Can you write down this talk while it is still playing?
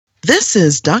This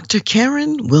is Dr.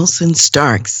 Karen Wilson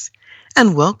Starks,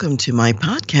 and welcome to my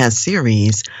podcast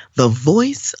series, The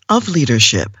Voice of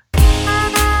Leadership.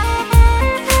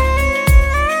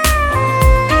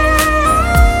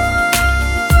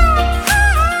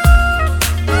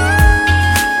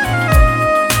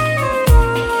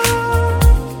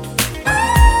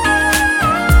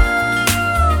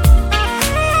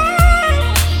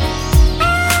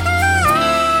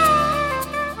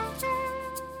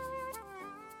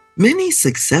 Many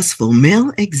successful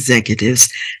male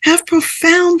executives have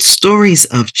profound stories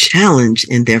of challenge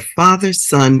in their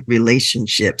father-son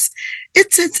relationships.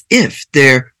 It's as if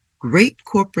their great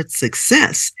corporate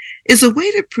success is a way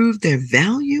to prove their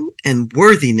value and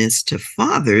worthiness to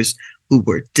fathers who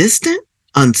were distant,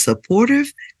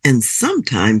 unsupportive, and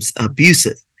sometimes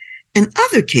abusive. In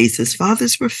other cases,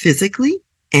 fathers were physically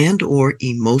and or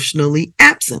emotionally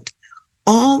absent.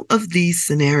 All of these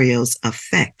scenarios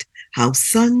affect how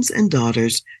sons and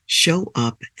daughters show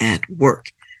up at work.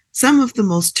 Some of the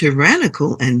most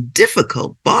tyrannical and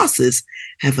difficult bosses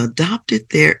have adopted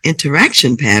their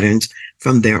interaction patterns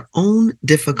from their own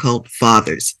difficult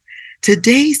fathers.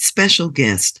 Today's special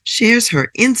guest shares her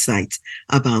insights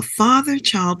about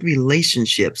father-child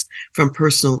relationships from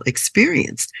personal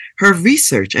experience, her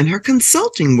research, and her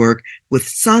consulting work with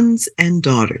sons and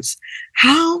daughters.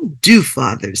 How do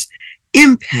fathers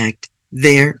impact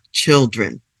their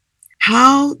children?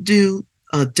 How do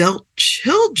adult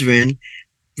children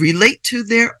relate to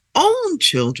their own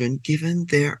children given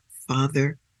their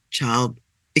father-child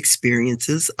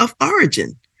experiences of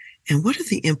origin? And what are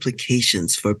the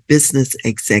implications for business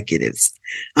executives?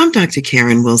 I'm Dr.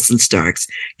 Karen Wilson Starks,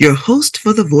 your host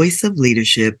for The Voice of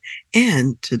Leadership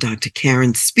and to Dr.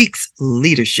 Karen Speaks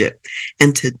Leadership.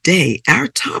 And today our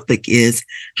topic is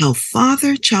how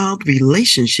father-child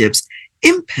relationships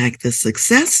impact the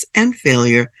success and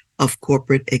failure of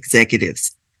corporate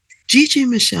executives. Giji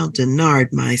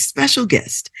Dennard, my special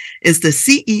guest, is the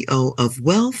CEO of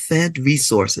Well-Fed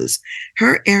Resources.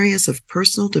 Her areas of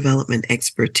personal development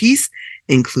expertise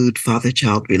include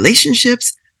father-child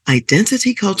relationships,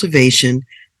 identity cultivation,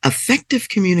 effective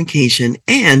communication,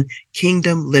 and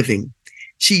kingdom living.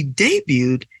 She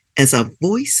debuted as a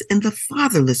voice in the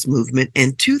fatherless movement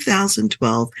in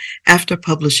 2012 after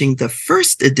publishing the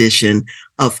first edition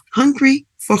of Hungry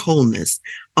for Wholeness,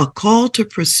 a call to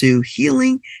pursue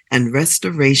healing and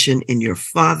restoration in your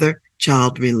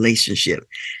father-child relationship.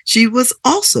 She was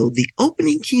also the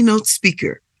opening keynote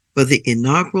speaker for the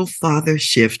inaugural Father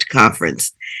Shift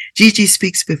Conference. Gigi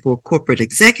speaks before corporate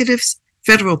executives,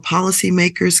 federal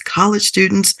policymakers, college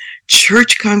students,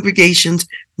 church congregations,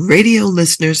 radio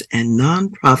listeners, and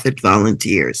nonprofit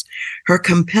volunteers. Her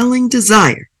compelling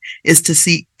desire is to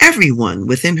see everyone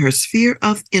within her sphere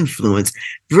of influence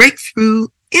break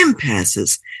through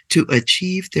impasses to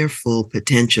achieve their full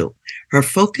potential. Her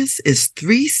focus is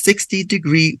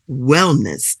 360-degree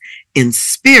wellness in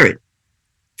spirit,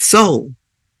 soul,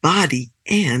 body,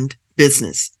 and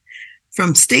business.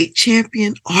 From state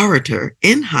champion orator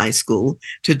in high school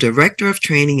to director of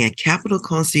training at Capital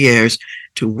Concierge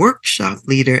to workshop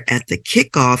leader at the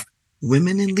kickoff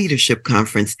Women in Leadership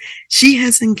Conference, she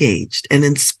has engaged and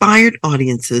inspired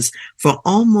audiences for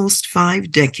almost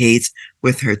 5 decades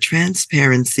with her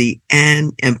transparency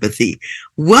and empathy.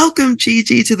 Welcome,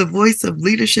 Gigi, to the Voice of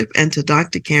Leadership and to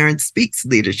Dr. Karen Speaks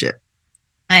Leadership.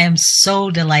 I am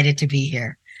so delighted to be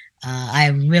here. I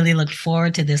really look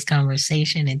forward to this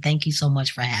conversation, and thank you so much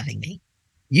for having me.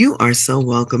 You are so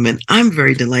welcome, and I'm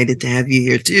very delighted to have you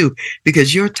here too,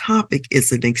 because your topic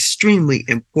is an extremely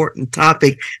important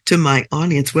topic to my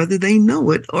audience, whether they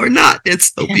know it or not. And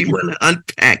so we want to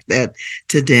unpack that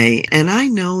today. And I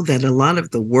know that a lot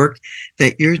of the work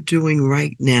that you're doing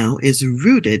right now is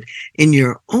rooted in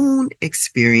your own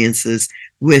experiences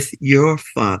with your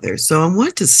father. So I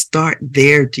want to start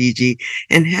there, Gigi,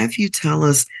 and have you tell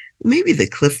us maybe the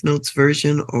Cliff Notes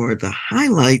version or the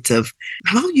highlights of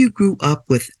how you grew up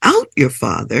without your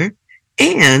father,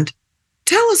 and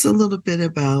tell us a little bit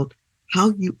about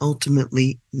how you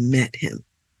ultimately met him.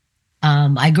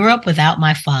 I grew up without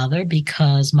my father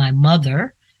because my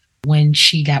mother, when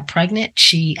she got pregnant,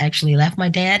 she actually left my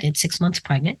dad at 6 months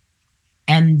pregnant.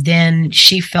 And then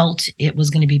she felt it was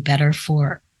going to be better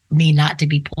for me not to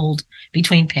be pulled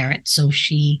between parents. So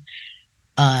she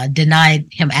denied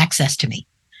him access to me.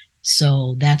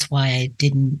 So that's why I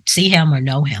didn't see him or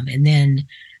know him. And then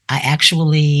I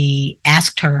actually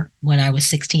asked her when I was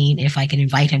 16 if I could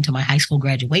invite him to my high school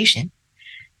graduation.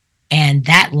 And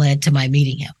that led to my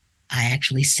meeting him. I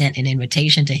actually sent an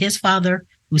invitation to his father,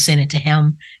 who sent it to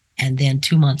him. And then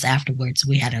 2 months afterwards,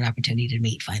 we had an opportunity to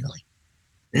meet finally.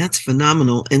 That's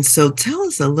phenomenal. And so tell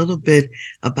us a little bit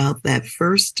about that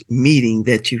first meeting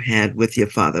that you had with your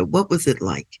father. What was it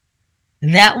like?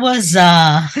 That was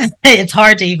it's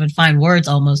hard to even find words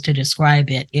almost to describe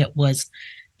it. It was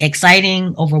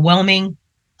exciting, overwhelming,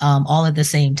 all at the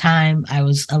same time. I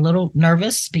was a little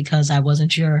nervous because I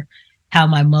wasn't sure how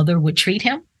my mother would treat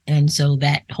him. And so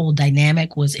that whole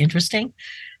dynamic was interesting,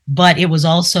 but it was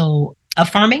also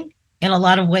affirming in a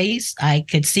lot of ways. I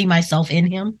could see myself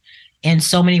in him in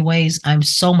so many ways. I'm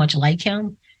so much like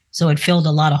him. So it filled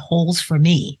a lot of holes for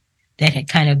me that had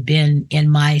kind of been in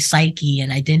my psyche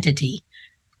and identity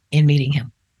in meeting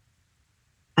him.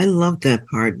 I love that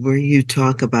part where you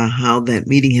talk about how that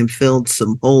meeting him filled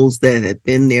some holes that had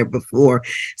been there before.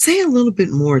 Say a little bit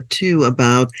more too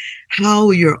about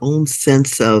how your own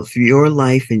sense of your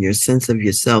life and your sense of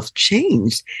yourself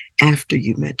changed after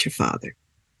you met your father.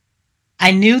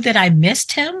 I knew that I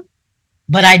missed him,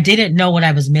 but I didn't know what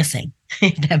I was missing,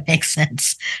 if that makes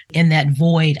sense. In that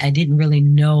void, I didn't really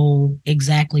know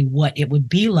exactly what it would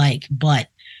be like, but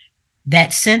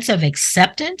that sense of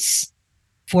acceptance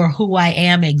for who I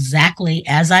am exactly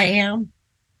as I am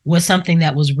was something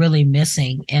that was really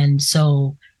missing. And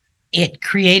so it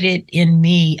created in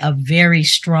me a very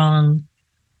strong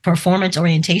performance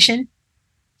orientation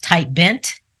type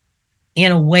bent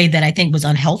in a way that I think was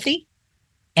unhealthy.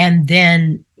 And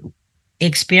then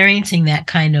experiencing that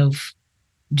kind of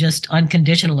just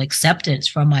unconditional acceptance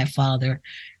from my father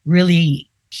really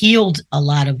healed a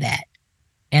lot of that.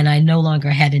 And I no longer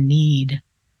had a need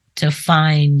to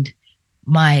find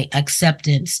my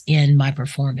acceptance in my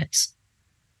performance.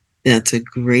 That's a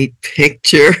great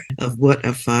picture of what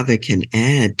a father can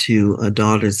add to a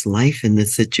daughter's life in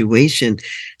this situation.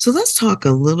 So let's talk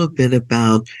a little bit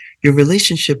about your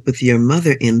relationship with your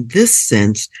mother in this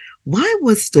sense. Why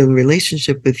was the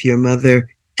relationship with your mother,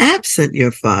 absent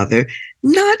your father,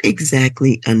 not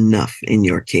exactly enough in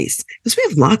your case? Because we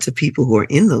have lots of people who are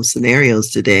in those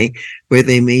scenarios today where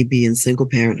they may be in single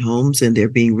parent homes and they're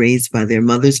being raised by their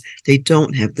mothers. They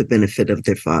don't have the benefit of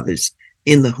their fathers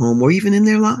in the home or even in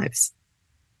their lives.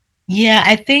 Yeah,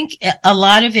 I think a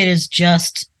lot of it is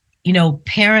just,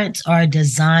 parents are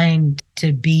designed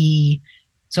to be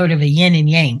sort of a yin and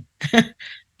yang.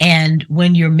 And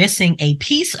when you're missing a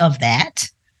piece of that,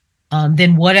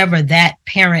 then whatever that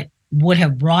parent would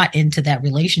have brought into that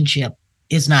relationship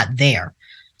is not there.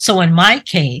 So in my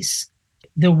case,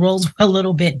 the roles were a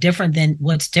little bit different than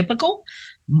what's typical.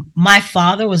 My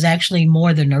father was actually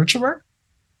more the nurturer.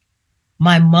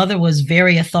 My mother was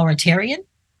very authoritarian.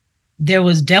 There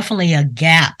was definitely a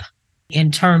gap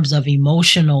in terms of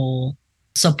emotional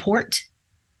support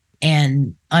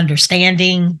and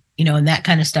understanding, and that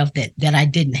kind of stuff that I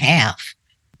didn't have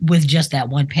with just that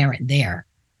one parent there.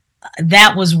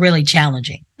 That was really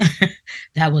challenging.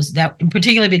 that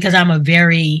particularly because I'm a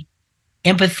very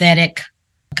empathetic,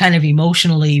 kind of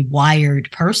emotionally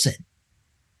wired person.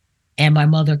 And my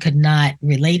mother could not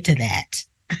relate to that.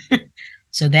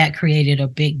 So that created a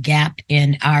big gap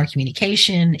in our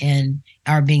communication and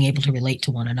our being able to relate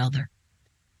to one another.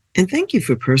 And thank you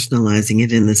for personalizing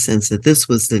it in the sense that this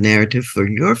was the narrative for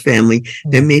your family.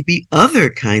 There may be other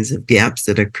kinds of gaps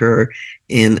that occur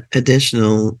in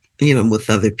additional, with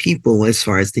other people as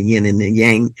far as the yin and the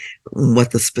yang,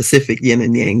 what the specific yin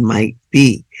and yang might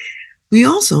be. We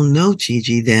also know,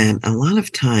 Gigi, that a lot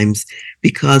of times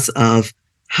because of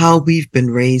how we've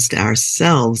been raised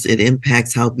ourselves, it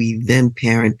impacts how we then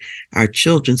parent our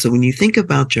children. So when you think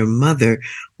about your mother,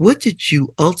 what did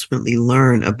you ultimately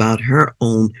learn about her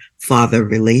own father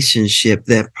relationship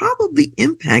that probably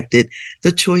impacted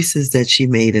the choices that she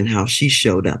made and how she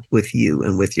showed up with you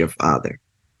and with your father?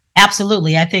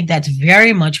 Absolutely. I think that's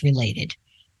very much related.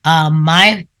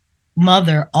 My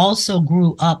mother also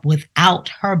grew up without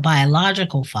her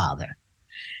biological father.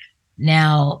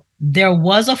 Now, there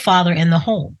was a father in the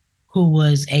home who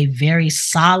was a very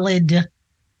solid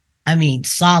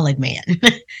man.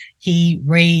 He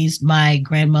raised my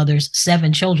grandmother's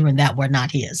 7 children that were not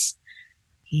his.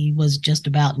 He was just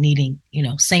about needing,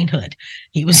 sainthood.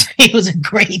 He was a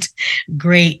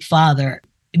great father.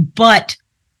 But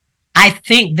I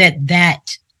think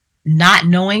that not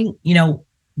knowing,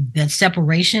 that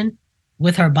separation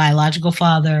with her biological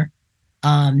father,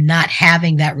 not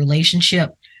having that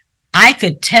relationship, I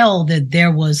could tell that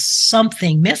there was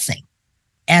something missing.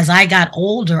 As I got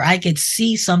older, I could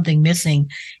see something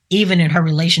missing, even in her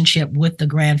relationship with the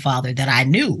grandfather that I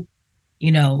knew,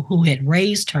 who had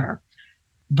raised her.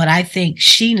 But I think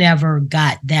she never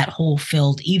got that hole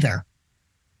filled either.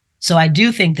 So I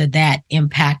do think that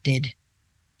impacted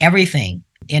everything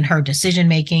in her decision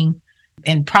making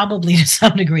and probably to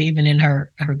some degree even in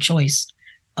her choice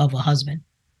of a husband.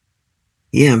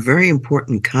 Yeah, very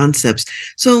important concepts.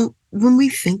 So when we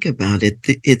think about it,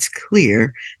 it's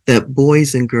clear that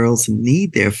boys and girls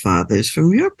need their fathers.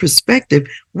 From your perspective,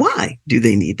 why do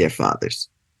they need their fathers?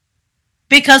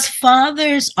 Because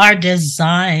fathers are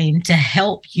designed to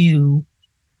help you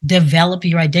develop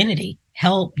your identity,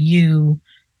 help you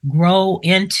grow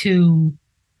into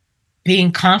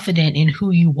being confident in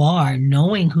who you are,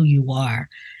 knowing who you are,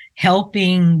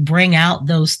 helping bring out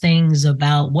those things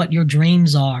about what your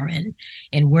dreams are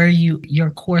and where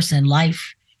your course in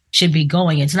life should be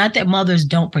going. It's not that mothers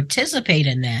don't participate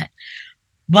in that,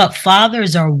 but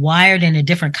fathers are wired in a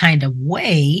different kind of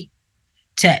way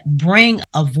to bring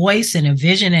a voice and a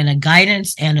vision and a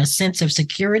guidance and a sense of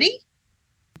security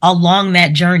along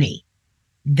that journey.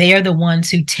 They're the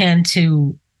ones who tend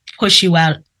to push you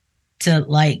out to,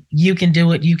 like, you can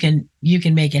do it, you can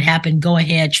make it happen, go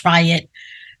ahead, try it.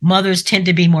 Mothers tend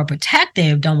to be more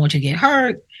protective, don't want you to get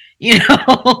hurt, you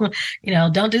know,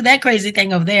 don't do that crazy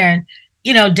thing over there.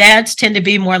 And dads tend to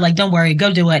be more like, don't worry,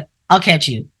 go do it, I'll catch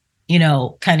you,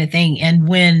 kind of thing. And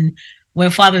when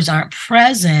fathers aren't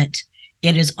present,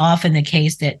 it is often the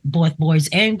case that both boys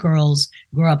and girls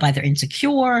grow up either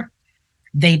insecure.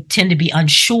 They tend to be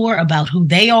unsure about who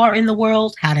they are in the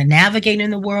world, how to navigate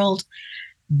in the world.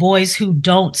 Boys who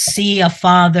don't see a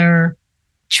father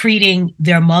treating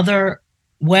their mother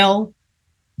well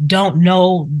don't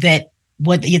know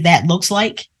what that looks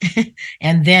like,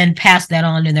 and then pass that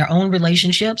on in their own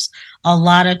relationships. A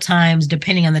lot of times,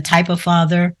 depending on the type of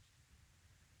father,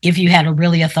 if you had a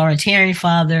really authoritarian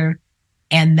father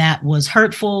and that was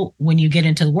hurtful, when you get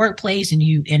into the workplace and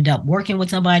you end up working with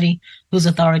somebody who's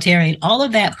authoritarian, all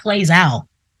of that plays out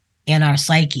in our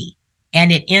psyche.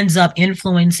 And it ends up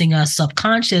influencing us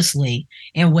subconsciously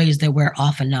in ways that we're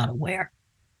often not aware.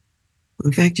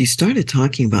 In fact, you started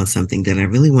talking about something that I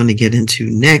really want to get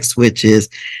into next, which is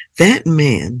that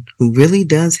man who really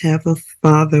does have a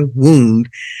father wound.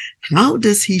 How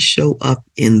does he show up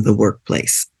in the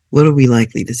workplace? What are we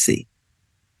likely to see?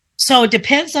 So it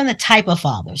depends on the type of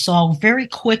father. So I'll very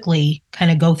quickly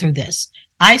kind of go through this.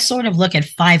 I sort of look at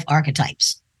 5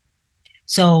 archetypes.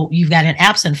 So you've got an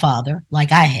absent father,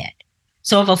 like I had.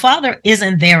 So if a father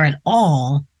isn't there at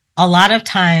all, a lot of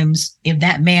times, if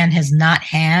that man has not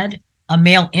had a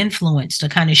male influence to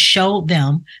kind of show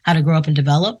them how to grow up and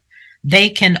develop, they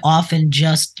can often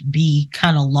just be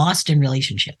kind of lost in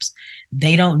relationships.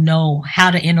 They don't know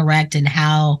how to interact and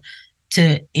how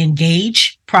to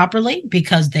engage properly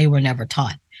because they were never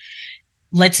taught.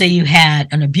 Let's say you had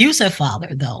an abusive father,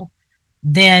 though,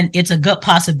 then it's a good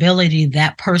possibility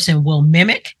that person will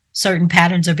mimic certain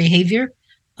patterns of behavior.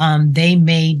 They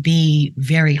may be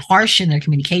very harsh in their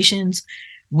communications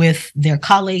with their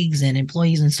colleagues and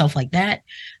employees and stuff like that.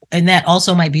 And that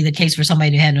also might be the case for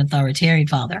somebody who had an authoritarian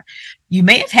father. You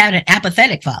may have had an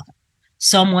apathetic father,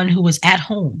 someone who was at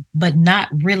home, but not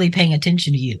really paying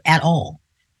attention to you at all.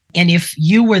 And if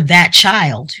you were that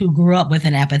child who grew up with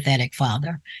an apathetic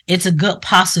father, it's a good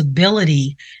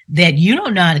possibility that you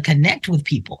don't know how to connect with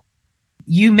people.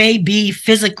 You may be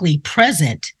physically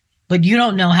present, but you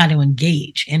don't know how to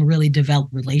engage and really develop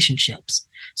relationships.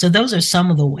 So those are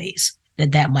some of the ways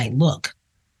that might look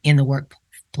in the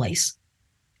workplace.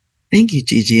 Thank you,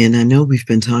 Gigi. And I know we've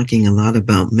been talking a lot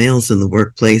about males in the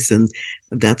workplace, and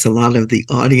that's a lot of the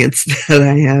audience that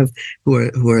I have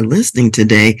who are listening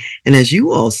today. And as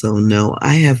you also know,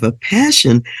 I have a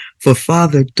passion for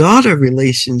father-daughter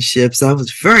relationships. I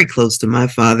was very close to my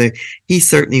father. He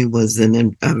certainly was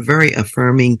a very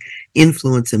affirming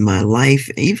influence in my life,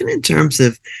 even in terms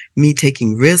of me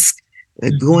taking risks.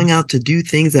 Going out to do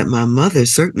things that my mother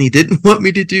certainly didn't want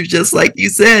me to do, just like you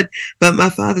said. But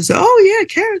my father said, "Oh yeah,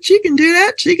 Karen, she can do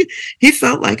that. He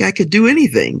felt like I could do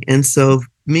anything. And so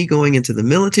me going into the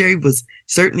military was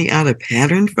certainly out of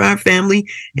pattern for our family.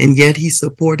 And yet he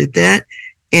supported that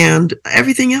and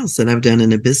everything else that I've done in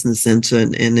the business center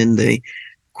and in the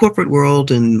corporate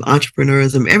world and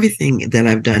entrepreneurism, everything that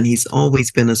I've done. He's always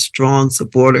been a strong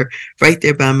supporter right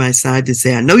there by my side to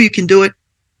say, I know you can do it.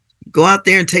 Go out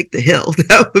there and take the hill.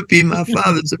 That would be my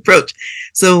father's approach.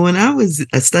 So when I was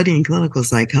studying clinical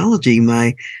psychology,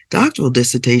 my doctoral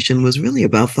dissertation was really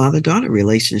about father-daughter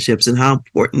relationships and how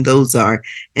important those are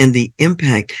and the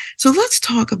impact. So let's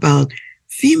talk about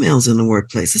females in the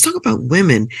workplace. Let's talk about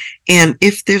women. And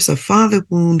if there's a father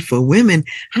wound for women,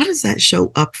 how does that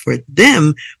show up for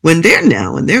them when they're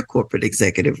now in their corporate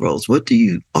executive roles? What do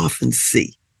you often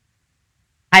see?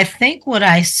 I think what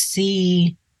I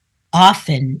see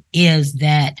often is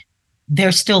that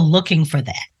they're still looking for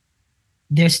that.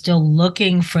 They're still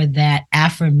looking for that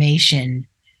affirmation.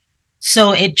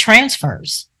 So it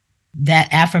transfers that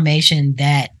affirmation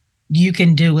that you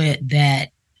can do it,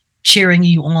 that cheering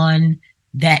you on,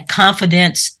 that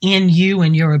confidence in you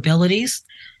and your abilities.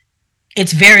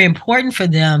 It's very important for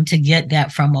them to get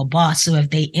that from a boss. So if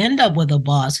they end up with a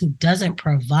boss who doesn't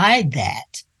provide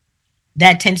that,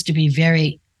 that tends to be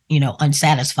very,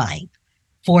 unsatisfying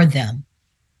for them.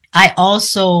 I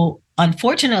also,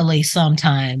 unfortunately,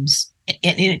 sometimes,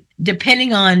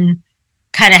 depending on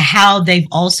kind of how they've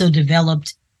also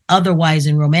developed otherwise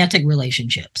in romantic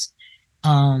relationships,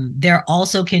 there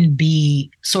also can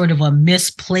be sort of a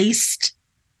misplaced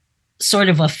sort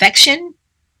of affection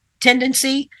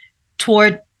tendency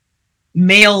toward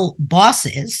male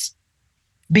bosses,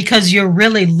 because you're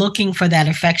really looking for that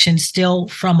affection still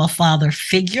from a father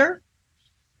figure.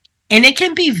 And it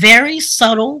can be very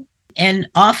subtle and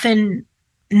often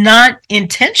not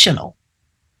intentional.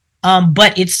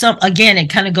 But again, it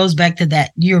kind of goes back to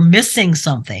that you're missing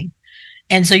something.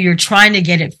 And so you're trying to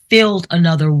get it filled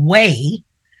another way.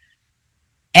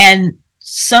 And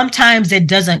sometimes it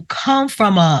doesn't come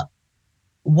from a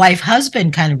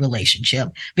wife-husband kind of relationship,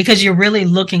 because you're really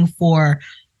looking for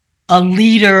a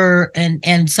leader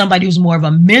and somebody who's more of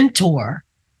a mentor,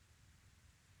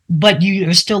 but you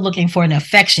are still looking for an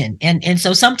affection. And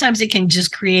so sometimes it can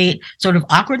just create sort of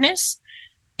awkwardness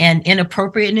and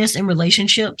inappropriateness in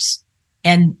relationships.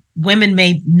 And women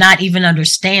may not even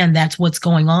understand that's what's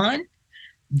going on.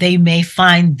 They may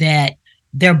find that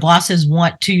their bosses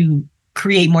want to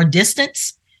create more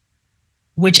distance,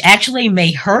 which actually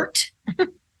may hurt,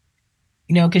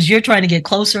 because you're trying to get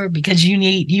closer because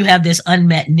you have this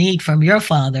unmet need from your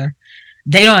father.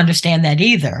 They don't understand that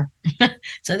either.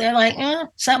 So they're like,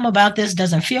 something about this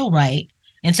doesn't feel right.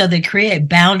 And so they create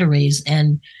boundaries,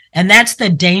 and that's the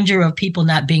danger of people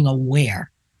not being aware.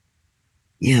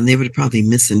 Yeah, and they would probably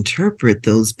misinterpret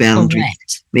those boundaries.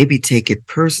 Correct. Maybe take it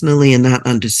personally and not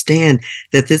understand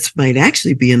that this might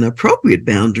actually be an appropriate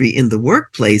boundary in the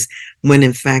workplace, when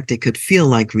in fact it could feel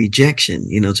like rejection,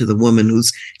 to the woman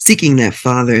who's seeking that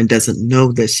father and doesn't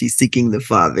know that she's seeking the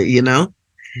father,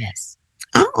 Yes.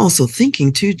 I'm also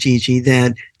thinking too, Gigi,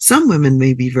 that some women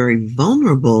may be very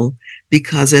vulnerable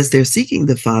because as they're seeking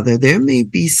the father, there may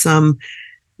be some,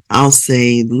 I'll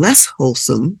say, less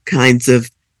wholesome kinds of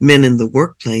men in the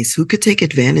workplace who could take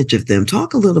advantage of them.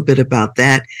 Talk a little bit about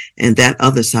that and that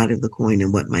other side of the coin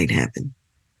and what might happen.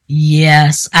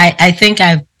 Yes, I think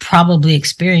I've probably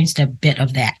experienced a bit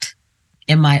of that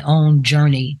in my own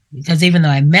journey, because even though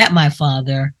I met my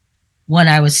father when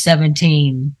I was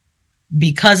 17,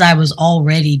 because I was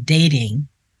already dating,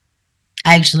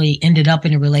 I actually ended up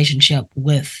in a relationship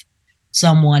with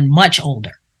someone much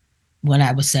older when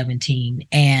I was 17.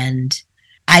 And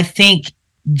I think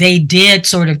they did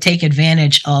sort of take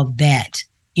advantage of that.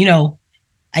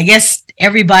 I guess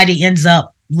everybody ends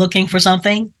up looking for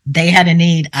something. They had a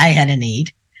need. I had a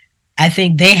need. I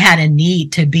think they had a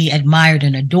need to be admired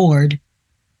and adored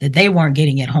that they weren't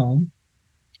getting at home.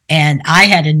 And I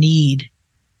had a need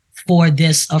for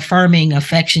this affirming,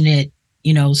 affectionate,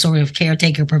 sort of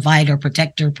caretaker, provider,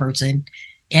 protector person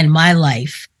in my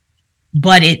life.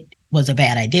 But it was a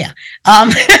bad idea,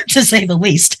 to say the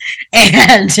least,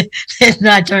 and did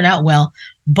not turn out well.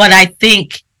 But I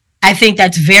think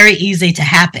that's very easy to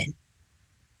happen.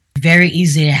 Very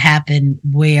easy to happen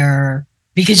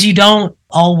because you don't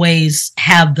always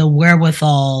have the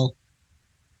wherewithal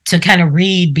to kind of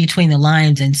read between the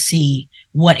lines and see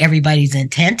what everybody's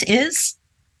intent is.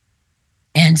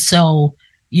 And so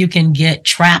you can get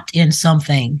trapped in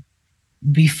something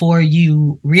before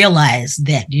you realize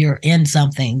that you're in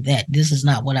something that this is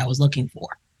not what I was looking for.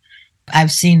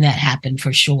 I've seen that happen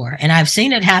for sure. And I've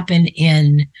seen it happen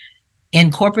in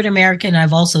corporate America, and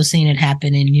I've also seen it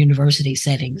happen in university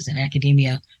settings and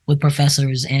academia with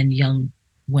professors and young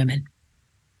women.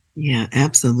 Yeah,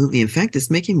 absolutely. In fact,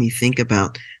 it's making me think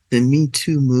about the Me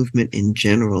Too movement in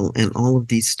general and all of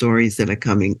these stories that are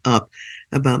coming up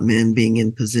about men being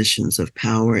in positions of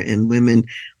power and women.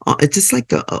 It's just like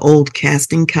the old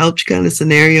casting couch kind of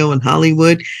scenario in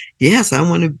Hollywood. Yes, I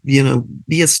want to,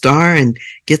 be a star and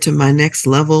get to my next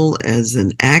level as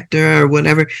an actor or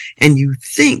whatever. And you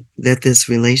think that this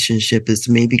relationship is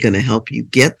maybe going to help you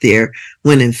get there,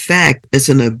 when in fact it's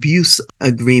an abuse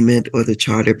agreement or the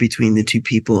charter between the two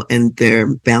people, and there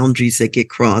are boundaries that get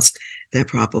crossed that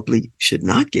probably should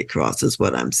not get crossed, is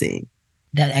what I'm seeing.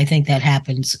 That I think that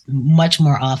happens much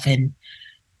more often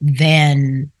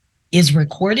than is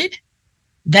recorded.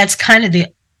 That's kind of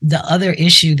the other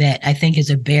issue that I think is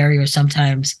a barrier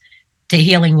sometimes to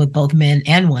healing with both men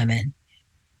and women.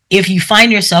 If you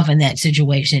find yourself in that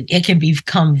situation, it can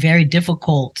become very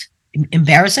difficult,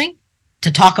 embarrassing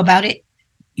to talk about it.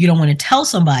 You don't want to tell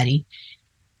somebody,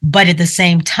 but at the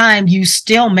same time, you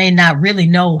still may not really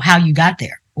know how you got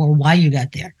there or why you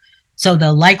got there. So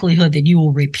the likelihood that you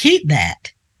will repeat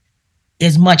that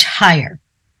is much higher.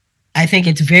 I think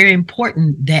it's very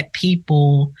important that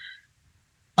people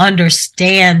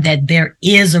understand that there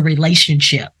is a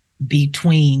relationship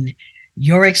between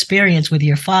your experience with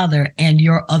your father and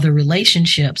your other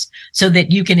relationships so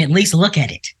that you can at least look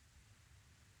at it.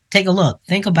 Take a look.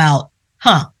 Think about,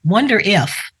 wonder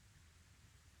if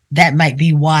that might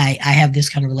be why I have this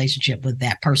kind of relationship with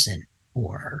that person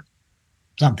or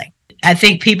something. I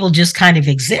think people just kind of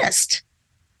exist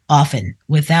often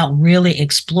without really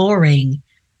exploring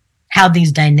how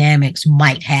these dynamics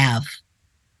might have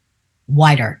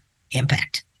wider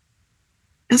impact.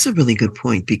 That's a really good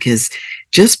point, because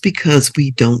just because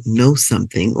we don't know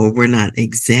something or we're not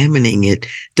examining it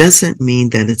doesn't mean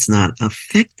that it's not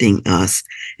affecting us.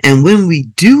 And when we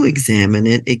do examine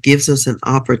it, it gives us an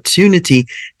opportunity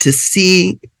to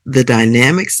see the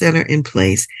dynamics that are in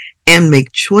place and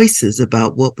make choices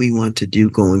about what we want to do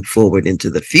going forward into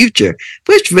the future,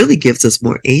 which really gives us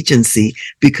more agency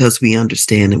because we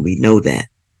understand and we know that.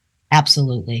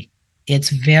 Absolutely. It's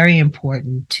very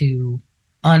important to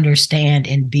understand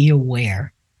and be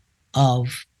aware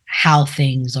of how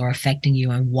things are affecting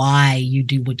you and why you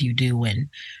do what you do and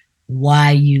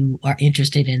why you are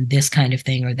interested in this kind of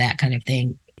thing or that kind of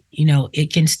thing. You know,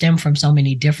 it can stem from so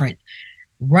many different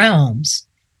realms.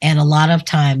 And a lot of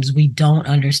times we don't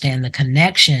understand the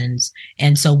connections.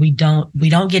 And so we don't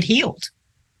get healed.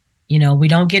 You know, we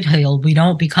don't get healed. We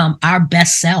don't become our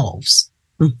best selves.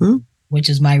 Mm-hmm. Which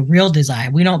is my real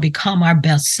desire. We don't become our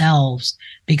best selves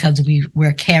because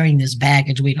we're carrying this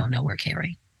baggage we don't know we're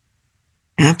carrying.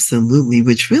 Absolutely,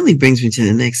 which really brings me to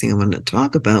the next thing I want to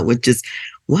talk about, which is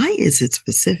why is it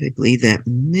specifically that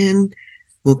men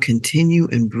will continue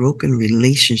in broken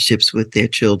relationships with their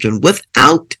children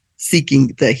without seeking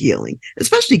the healing,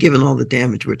 especially given all the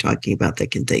damage we're talking about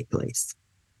that can take place?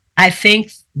 I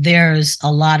think there's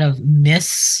a lot of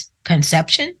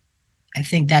misconception. I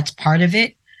think that's part of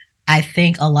it. I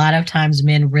think a lot of times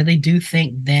men really do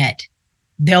think that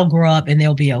they'll grow up and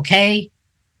they'll be okay.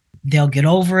 They'll get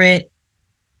over it.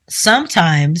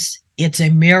 Sometimes it's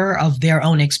a mirror of their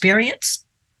own experience.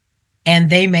 And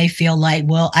they may feel like,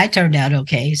 well, I turned out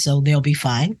okay, so they'll be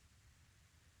fine.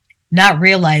 Not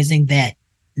realizing that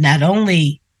not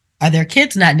only are their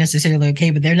kids not necessarily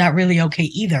okay, but they're not really okay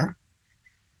either.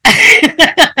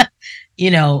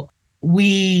 You know,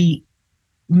 we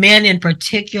men in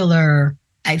particular,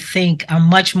 I think, are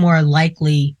much more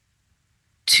likely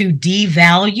to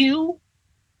devalue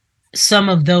some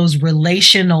of those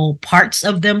relational parts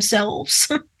of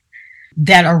themselves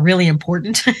that are really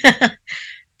important.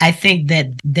 I think that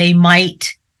they might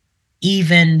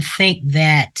even think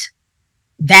that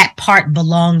that part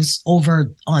belongs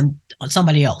over on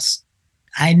somebody else.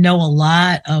 I know a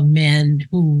lot of men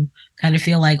who kind of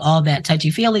feel like all that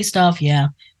touchy-feely stuff, yeah,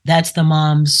 that's the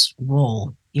mom's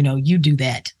role. You know, you do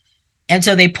that. And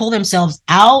so they pull themselves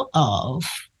out of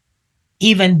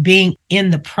even being in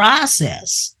the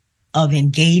process of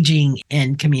engaging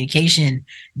in communication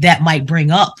that might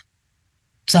bring up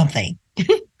something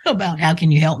about how can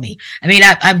you help me? I mean,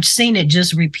 I've seen it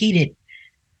just repeated.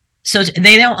 So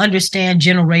they don't understand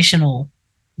generational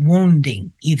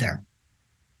wounding either.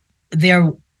 There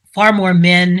are far more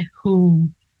men who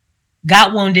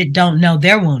got wounded, don't know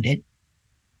they're wounded,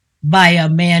 by a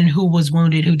man who was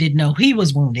wounded, who didn't know he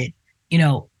was wounded, you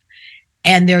know.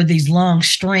 And there are these long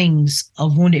strings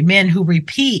of wounded men who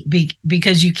repeat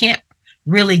because you can't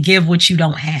really give what you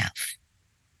don't have.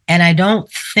 And I don't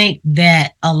think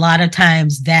that a lot of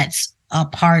times that's a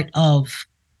part of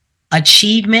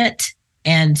achievement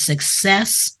and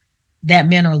success that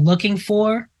men are looking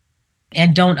for,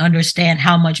 and don't understand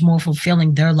how much more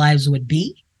fulfilling their lives would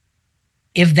be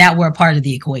if that were a part of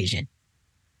the equation.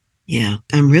 Yeah,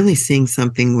 I'm really seeing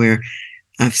something where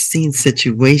I've seen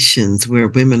situations where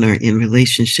women are in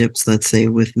relationships, let's say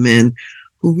with men,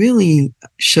 who really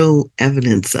show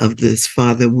evidence of this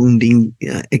father wounding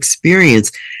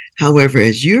experience. However,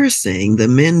 as you're saying, the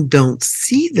men don't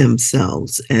see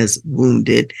themselves as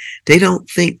wounded. They don't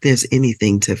think there's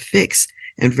anything to fix.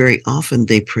 And very often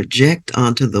they project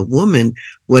onto the woman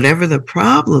whatever the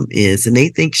problem is, and they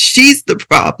think she's the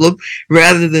problem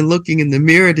rather than looking in the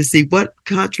mirror to see what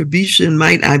contribution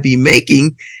might I be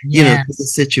making, you know, to the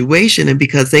situation. And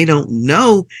because they don't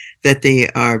know that they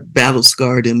are battle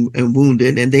scarred and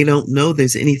wounded, and they don't know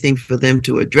there's anything for them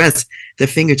to address, the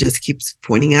finger just keeps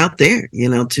pointing out there, you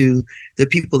know, to the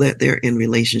people that they're in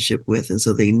relationship with. And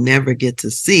so they never get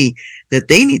to see that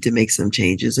they need to make some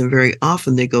changes. And very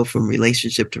often they go from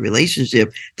relationship to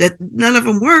relationship that none of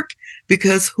them work,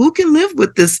 because who can live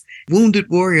with this wounded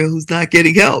warrior who's not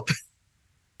getting help?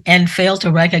 and fail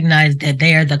to recognize that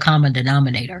they are the common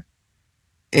denominator.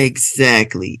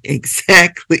 Exactly.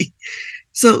 Exactly.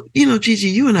 So, Gigi,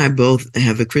 you and I both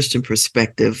have a Christian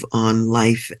perspective on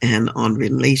life and on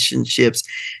relationships.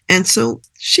 And so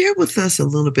share with us a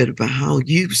little bit about how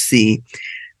you see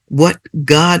what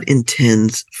God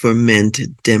intends for men to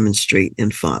demonstrate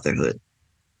in fatherhood.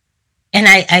 And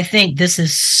I think this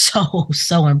is so,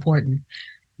 so important,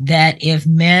 that if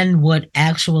men would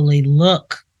actually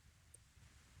look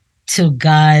to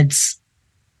God's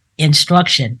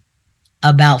instruction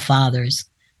about fathers,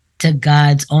 to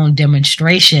God's own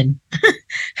demonstration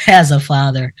as a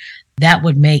father, that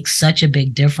would make such a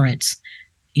big difference.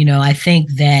 I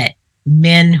think that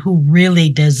men who really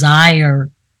desire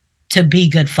to be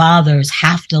good fathers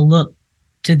have to look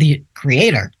to the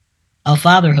creator of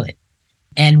fatherhood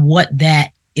and what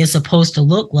that is supposed to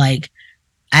look like.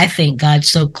 I think God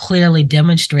so clearly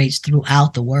demonstrates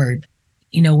throughout the word.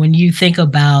 When you think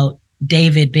about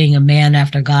David being a man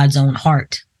after God's own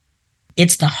heart,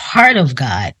 it's the heart of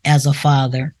God as a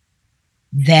father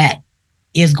that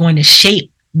is going to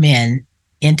shape men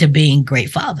into being great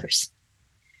fathers.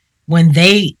 When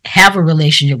they have a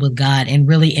relationship with God and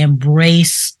really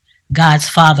embrace God's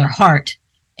father heart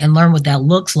and learn what that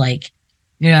looks like.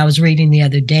 I was reading the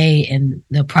other day in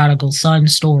the prodigal son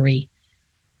story,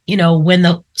 when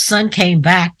the son came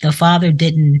back, the father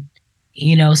didn't,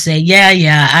 say,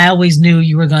 yeah, I always knew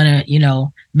you were going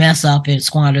to, mess up and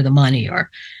squander the money. Or,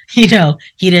 he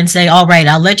didn't say, all right,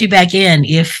 I'll let you back in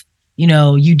if,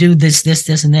 you do this,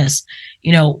 and this,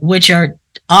 which are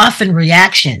often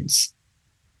reactions.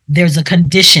 There's a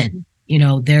condition,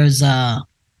 there's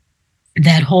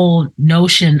that whole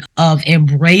notion of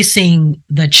embracing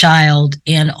the child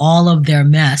in all of their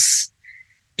mess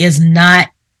is not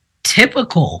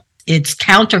typical. It's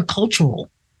countercultural.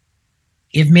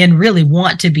 If men really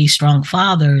want to be strong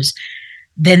fathers,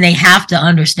 then they have to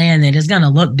understand that it's going to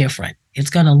look different. It's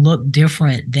going to look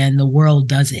different than the world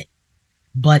does it.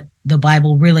 But the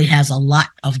Bible really has a lot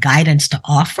of guidance to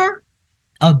offer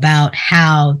about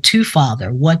how to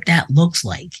father, what that looks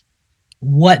like,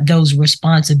 what those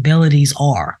responsibilities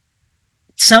are.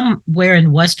 Somewhere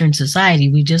in Western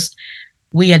society,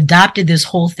 we adopted this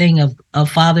whole thing of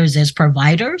fathers as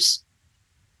providers,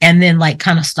 and then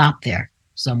kind of stopped there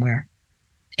somewhere.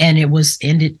 And it was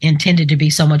intended to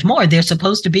be so much more. They're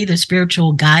supposed to be the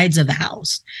spiritual guides of the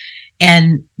house.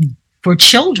 And for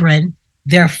children,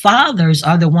 their fathers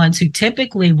are the ones who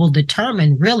typically will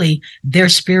determine really their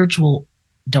spiritual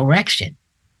direction.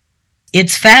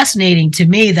 It's fascinating to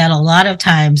me that a lot of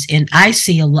times, and I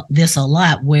see this a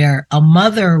lot, where a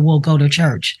mother will go to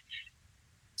church.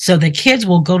 So the kids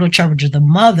will go to church with the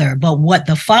mother, but what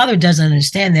the father doesn't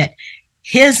understand, that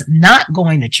his not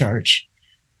going to church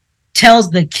tells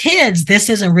the kids this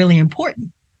isn't really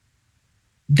important.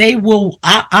 They will,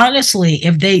 honestly,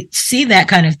 if they see that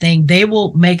kind of thing, they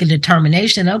will make a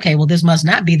determination, okay, well, this must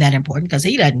not be that important because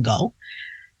he doesn't go.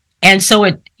 And so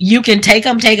you can take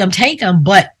them,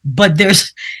 but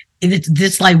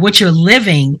it's like what you're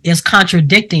living is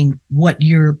contradicting what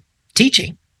you're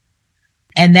teaching.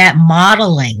 And that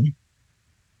modeling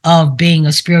of being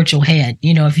a spiritual head,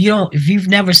 if you've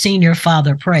never seen your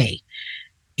father pray,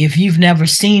 if you've never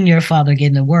seen your father get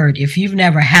in the word, if you've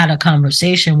never had a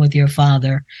conversation with your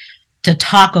father to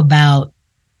talk about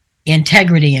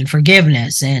integrity and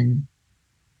forgiveness and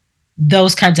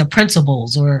those kinds of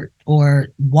principles, or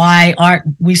why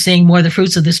aren't we seeing more of the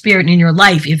fruits of the Spirit in your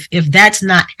life? If that's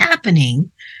not happening,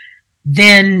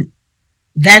 then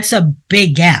that's a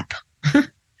big gap.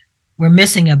 We're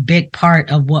missing a big part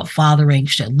of what fathering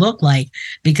should look like,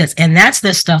 and that's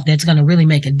the stuff that's going to really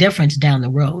make a difference down the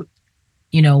road.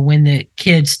 When the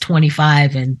kid's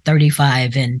 25 and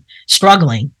 35 and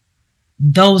struggling,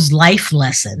 those life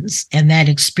lessons and that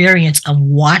experience of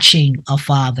watching a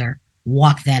father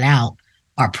walk that out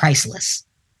are priceless.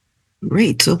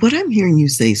 Great. So what I'm hearing you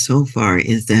say so far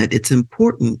is that it's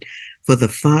important for the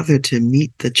father to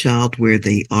meet the child where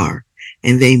they are.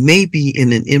 And they may be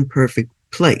in an imperfect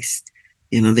place.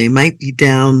 They might be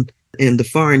down in the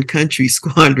foreign country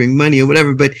squandering money or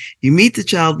whatever, but you meet the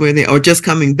child where they are, just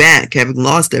coming back, having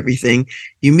lost everything.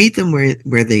 You meet them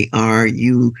where they are.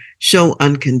 You show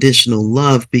unconditional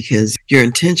love because your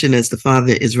intention as the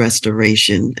father is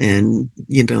restoration and,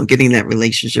 getting that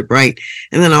relationship right.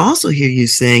 And then I also hear you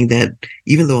saying that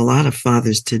even though a lot of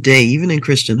fathers today, even in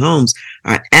Christian homes,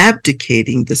 are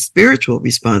abdicating the spiritual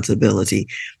responsibility,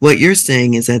 what you're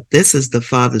saying is that this is the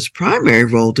father's primary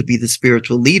role, to be the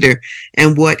spiritual leader,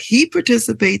 and what he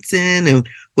participates in and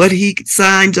what he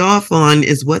signs off on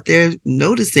is what they're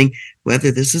noticing,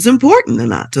 whether this is important or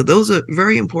not. So those are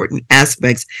very important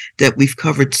aspects that we've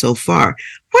covered so far.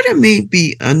 What may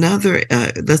be another,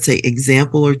 let's say,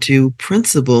 example or two,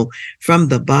 principle from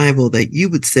the Bible that you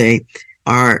would say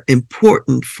are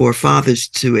important for fathers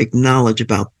to acknowledge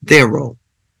about their role?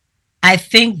 I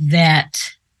think that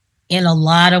in a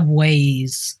lot of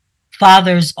ways,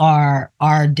 fathers are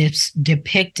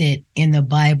depicted in the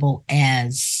Bible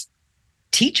as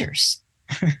teachers.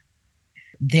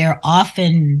 They're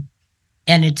often,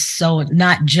 and it's so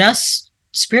not just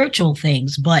spiritual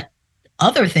things, but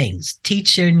other things,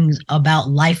 teaching about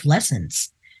life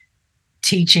lessons,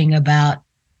 teaching about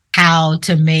how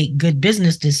to make good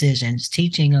business decisions,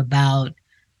 teaching about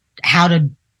how to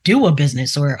do a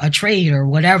business or a trade or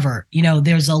whatever.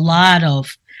 There's a lot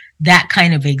of that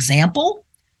kind of example.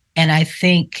 And I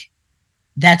think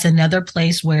that's another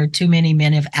place where too many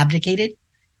men have abdicated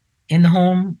in the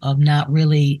home, of not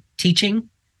really teaching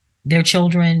their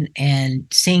children and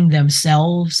seeing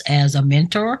themselves as a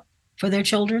mentor for their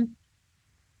children.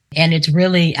 And it's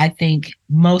really, I think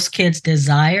most kids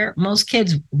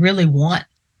really want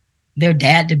their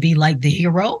dad to be like the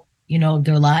hero, of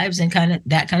their lives and kind of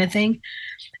that kind of thing.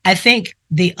 I think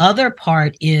the other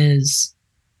part is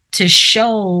to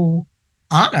show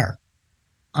honor.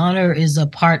 Honor is a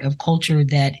part of culture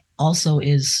that also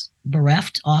is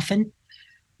bereft often.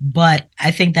 But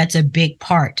I think that's a big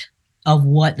part of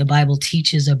what the Bible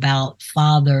teaches about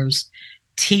fathers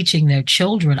teaching their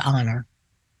children honor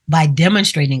by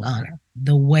demonstrating honor,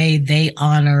 the way they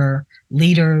honor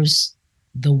leaders,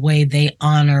 the way they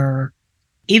honor,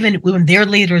 even when they're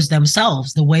leaders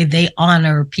themselves, the way they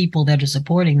honor people that are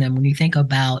supporting them. When you think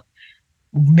about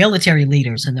military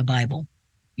leaders in the Bible,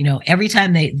 every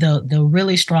time the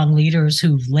really strong leaders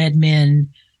who've led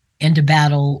men into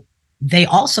battle, they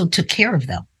also took care of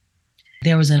them.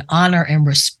 There was an honor and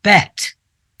respect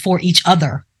for each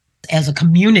other as a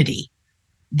community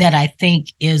that I think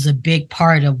is a big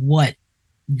part of what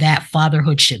that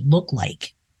fatherhood should look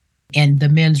like, and the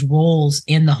men's roles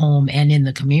in the home and in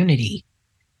the community.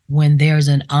 When there's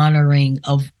an honoring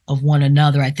of one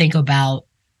another, I think about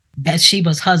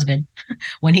Bathsheba's husband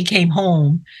when he came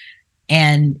home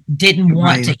and didn't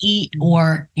want to eat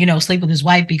or, sleep with his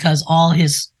wife because all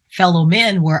his fellow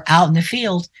men were out in the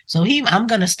field. So I'm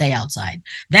going to stay outside.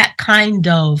 That kind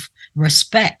of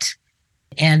respect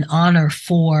and honor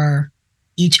for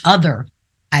each other,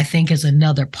 I think, is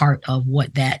another part of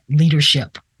what that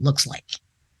leadership looks like.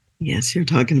 Yes, you're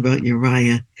talking about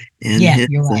Uriah and his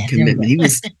Uriah. Commitment. He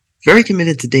was very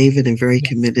committed to David and very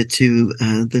committed to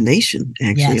the nation,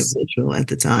 actually, of Israel at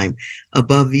the time,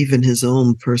 above even his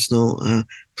own personal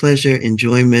pleasure,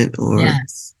 enjoyment, or,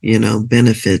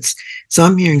 benefits. So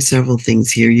I'm hearing several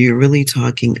things here. You're really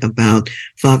talking about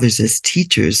fathers as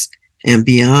teachers and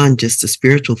beyond just the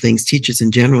spiritual things, teachers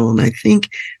in general. And I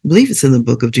believe it's in the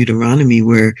book of Deuteronomy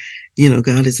where,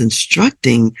 God is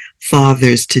instructing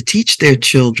fathers to teach their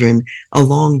children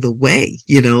along the way,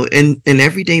 in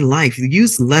everyday life. You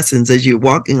use lessons as you're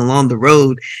walking along the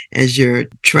road, as you're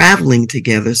traveling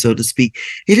together, so to speak.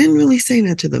 He didn't really say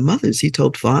that to the mothers. He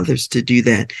told fathers to do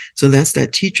that. So that's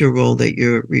that teacher role that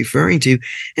you're referring to.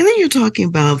 And then you're talking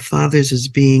about fathers as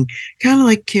being kind of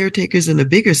like caretakers in a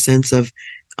bigger sense of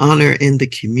honor in the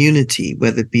community,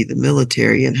 whether it be the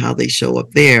military and how they show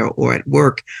up there or at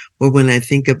work, or when I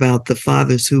think about the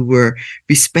fathers who were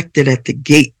respected at the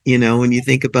gate, when you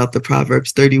think about the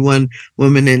Proverbs 31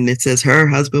 woman and it says her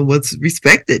husband was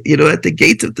respected, at the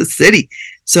gates of the city.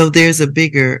 So there's a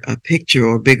bigger picture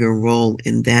or bigger role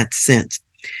in that sense.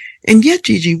 And yet,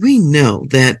 Gigi, we know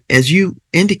that, as you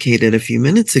indicated a few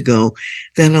minutes ago,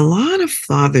 that a lot of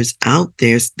fathers out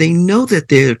there, they know that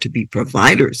they're to be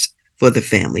providers for the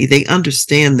family. They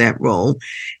understand that role.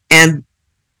 And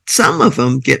some of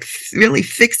them get really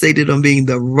fixated on being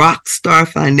the rock star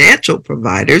financial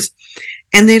providers,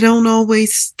 and they don't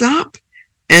always stop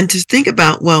and to think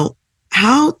about, well,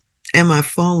 how am I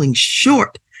falling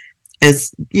short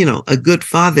as, a good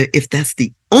father if that's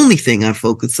the only thing I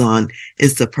focus on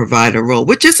is the provider role,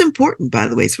 which is important, by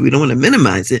the way, so we don't want to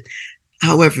minimize it.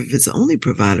 However, if it's the only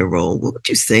provider role, what would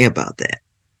you say about that?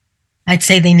 I'd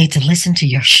say they need to listen to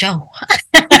your show.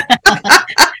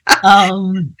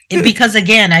 Because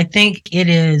again, I think it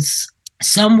is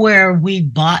somewhere we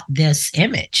bought this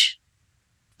image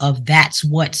of that's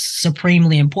what's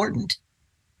supremely important.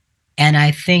 And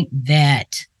I think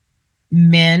that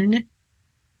men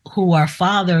who are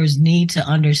fathers need to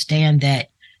understand that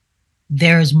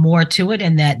there's more to it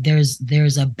and that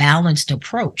there's a balanced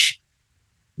approach,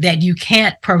 that you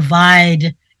can't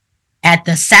provide at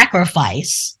the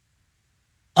sacrifice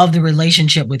of the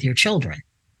relationship with your children.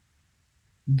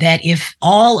 That if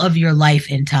all of your life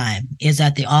and time is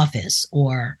at the office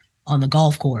or on the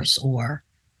golf course or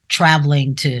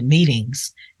traveling to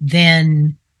meetings,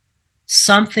 then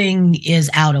something is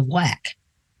out of whack.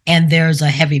 And there's a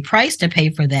heavy price to pay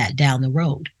for that down the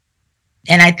road.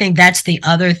 And I think that's the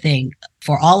other thing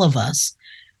for all of us.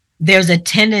 There's a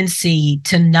tendency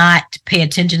to not pay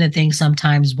attention to things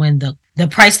sometimes when the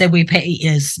price that we pay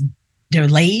is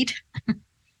delayed.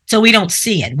 So we don't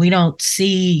see it. We don't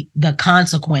see the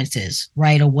consequences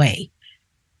right away.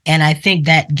 And I think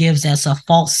that gives us a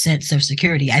false sense of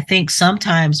security. I think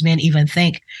sometimes men even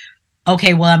think,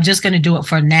 okay, well, I'm just going to do it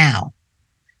for now.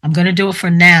 I'm going to do it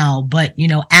for now. But,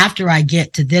 after I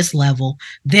get to this level,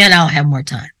 then I'll have more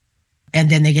time. And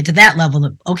then they get to that level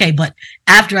of, okay, but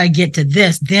after I get to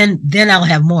this, then I'll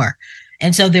have more.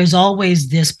 And so there's always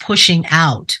this pushing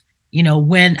out,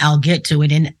 when I'll get to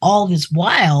it. And all this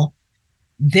while,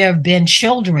 there have been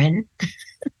children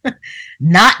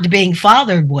not being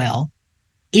fathered well,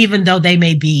 even though they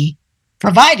may be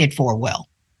provided for well.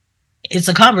 It's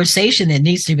a conversation that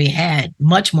needs to be had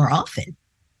much more often.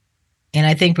 And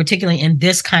I think particularly in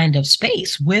this kind of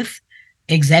space with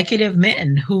executive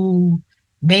men who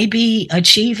may be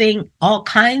achieving all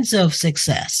kinds of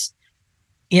success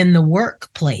in the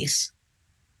workplace,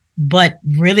 but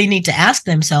really need to ask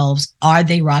themselves, are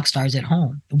they rock stars at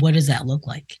home? What does that look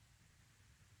like?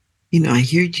 I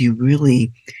heard you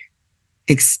really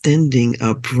extending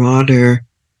an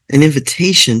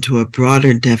invitation to a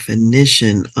broader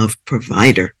definition of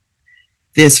provider.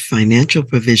 There's financial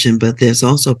provision, but there's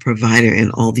also provider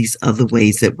in all these other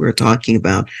ways that we're talking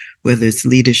about, whether it's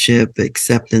leadership,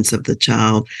 acceptance of the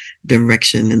child,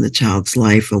 direction in the child's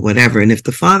life, or whatever. And if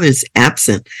the father is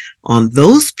absent on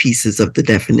those pieces of the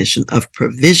definition of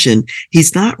provision,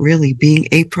 he's not really being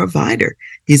a provider.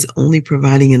 He's only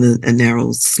providing in a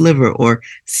narrow sliver or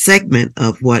segment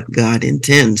of what God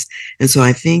intends. And so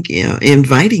I think,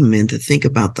 inviting men to think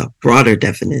about the broader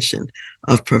definition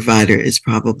of provider is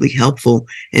probably helpful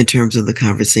in terms of the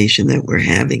conversation that we're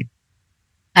having.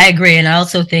 I agree. And I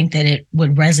also think that it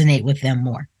would resonate with them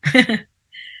more.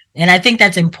 And I think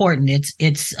that's important.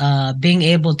 It's being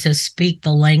able to speak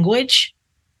the language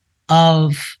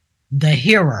of the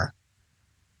hearer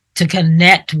to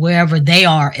connect wherever they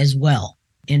are as well,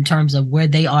 in terms of where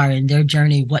they are in their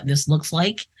journey, what this looks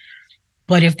like.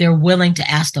 But if they're willing to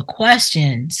ask the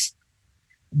questions,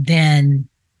 then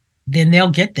they'll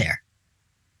get there.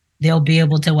 They'll be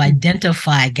able to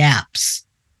identify gaps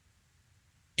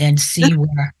and see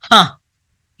where,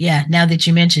 yeah, now that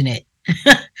you mention it,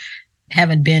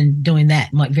 haven't been doing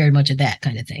that very much of that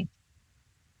kind of thing.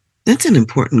 That's an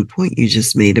important point you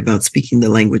just made about speaking the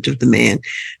language of the man.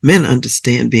 Men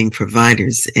understand being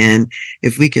providers. And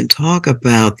if we can talk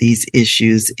about these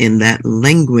issues in that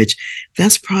language,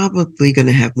 that's probably going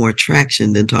to have more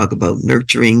traction than talk about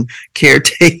nurturing,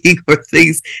 caretaking, or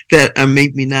things that are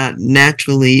maybe not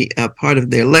naturally a part of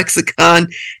their lexicon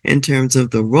in terms of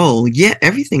the role. Yet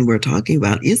everything we're talking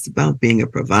about is about being a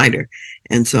provider.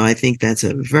 And so I think that's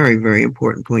a very, very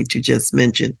important point you just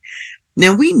mentioned.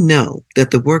 Now, we know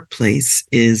that the workplace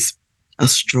is a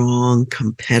strong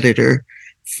competitor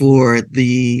for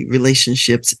the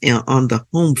relationships on the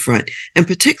home front, and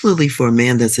particularly for a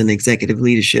man that's in executive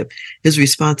leadership. His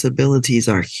responsibilities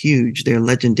are huge. They're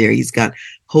legendary. He's got a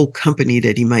whole company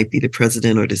that he might be the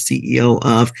president or the CEO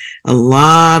of, a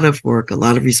lot of work, a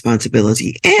lot of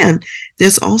responsibility. And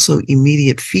there's also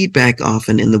immediate feedback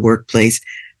often in the workplace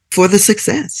for the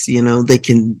success. They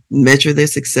can measure their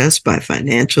success by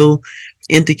financial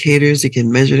indicators. They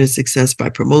can measure their success by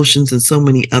promotions and so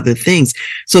many other things.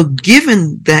 So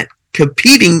given that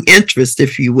competing interest,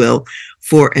 if you will,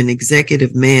 for an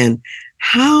executive man,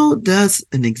 how does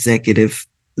an executive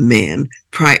man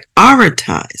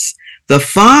prioritize the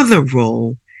father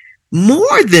role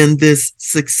more than this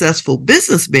successful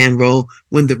businessman role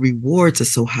when the rewards are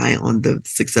so high on the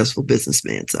successful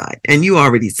businessman side? And you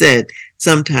already said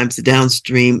sometimes the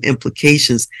downstream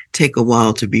implications take a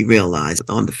while to be realized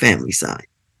on the family side.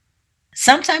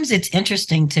 Sometimes it's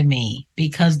interesting to me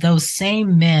because those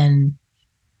same men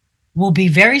will be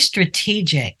very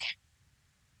strategic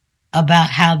about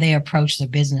how they approach their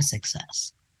business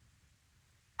success.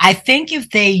 I think if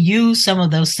they use some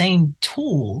of those same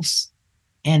tools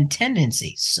and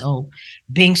tendencies, so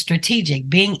being strategic,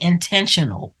 being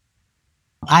intentional,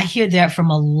 I hear that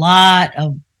from a lot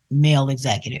of male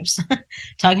executives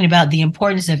talking about the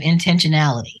importance of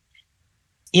intentionality.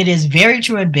 It is very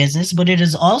true in business, but it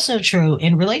is also true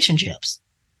in relationships.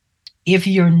 If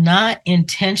you're not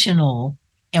intentional,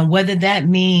 and whether that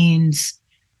means,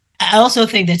 I also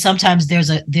think that sometimes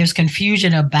there's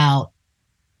confusion about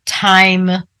time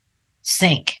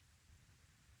sink.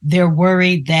 They're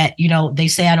worried that, they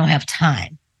say, I don't have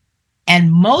time.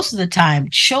 And most of the time,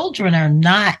 children are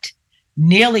not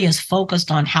nearly as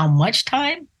focused on how much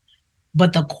time,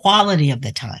 but the quality of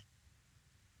the time.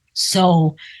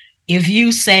 So if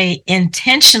you say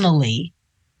intentionally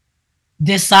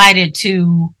decided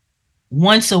to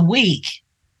once a week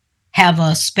have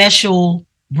a special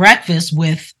breakfast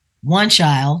with one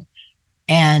child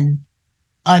and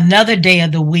another day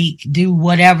of the week do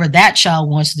whatever that child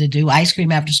wants to do, ice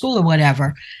cream after school or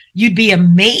whatever, you'd be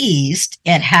amazed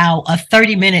at how a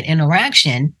 30-minute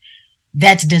interaction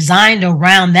that's designed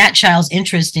around that child's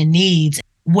interests and needs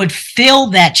would fill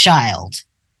that child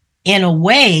in a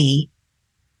way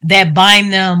that buying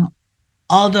them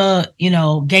all the,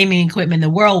 gaming equipment in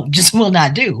the world just will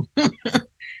not do.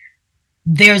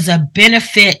 There's a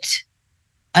benefit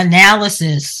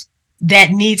analysis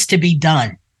that needs to be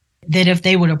done, that if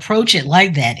they would approach it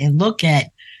like that and look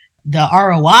at the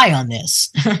ROI on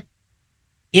this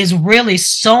is really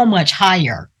so much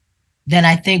higher than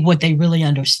I think what they really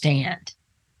understand.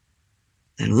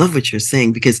 I love what you're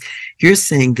saying, because you're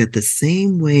saying that the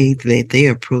same way that they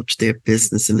approach their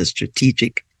business in a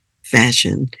strategic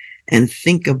fashion and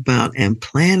think about and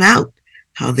plan out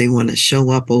how they want to show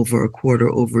up over a quarter,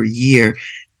 over a year,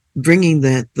 bringing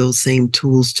those same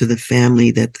tools to the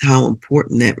family, that how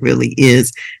important that really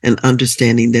is, and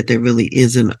understanding that there really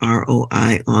is an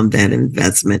ROI on that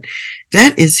investment.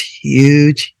 That is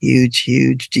huge, huge,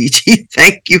 huge, Gigi.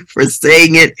 Thank you for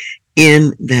saying it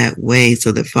in that way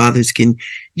so that fathers can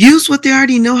use what they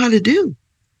already know how to do,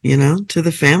 to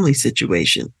the family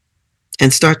situation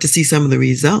and start to see some of the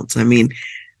results. I mean,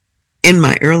 in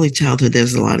my early childhood,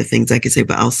 there's a lot of things I could say,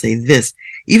 but I'll say this.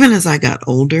 Even as I got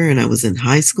older and I was in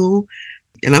high school,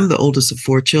 and I'm the oldest of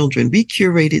 4 children, we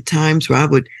curated times where I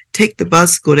would take the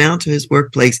bus, go down to his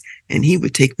workplace, and he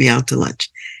would take me out to lunch.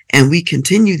 And we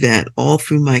continued that all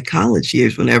through my college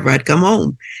years whenever I'd come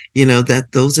home. That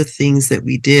those are things that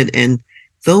we did. And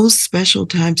those special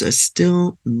times are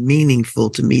still meaningful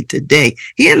to me today.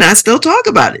 He and I still talk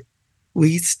about it.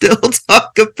 We still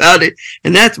talk about it.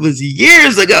 And that was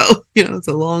years ago. It's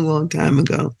a long, long time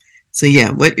ago. So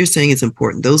yeah, what you're saying is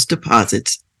important. Those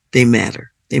deposits, they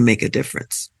matter. They make a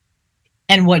difference.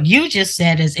 And what you just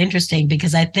said is interesting,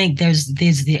 because I think there's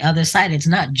the other side. It's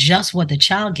not just what the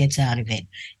child gets out of it.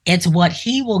 It's what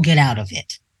he will get out of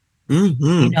it.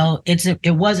 Mm-hmm.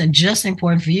 It wasn't just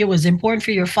important for you. It was important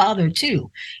for your father too.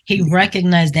 He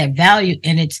recognized that value,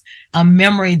 and it's a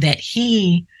memory that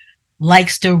he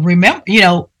likes to remember,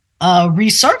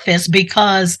 resurface,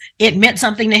 because it meant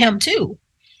something to him too.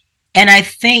 And I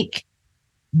think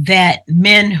that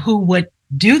men who would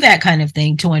do that kind of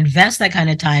thing, to invest that kind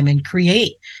of time and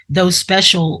create those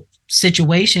special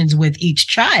situations with each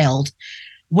child,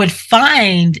 would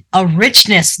find a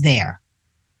richness there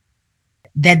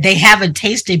that they haven't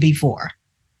tasted before,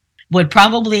 would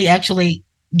probably actually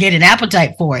get an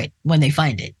appetite for it when they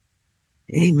find it.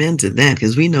 Amen to that,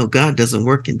 because we know God doesn't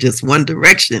work in just one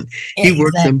direction. He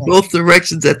works in both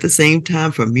directions at the same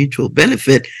time for mutual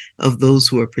benefit of those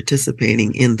who are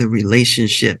participating in the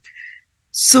relationship.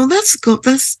 So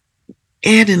let's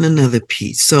add in another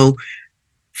piece. So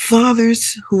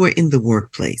fathers who are in the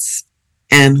workplace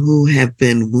and who have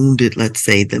been wounded, let's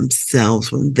say,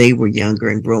 themselves when they were younger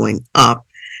and growing up,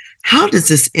 how does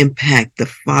this impact the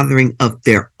fathering of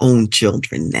their own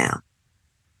children now?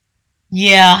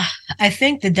 Yeah, I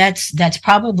think that's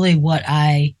probably what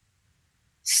I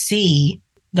see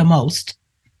the most.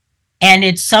 And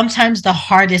it's sometimes the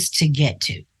hardest to get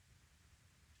to,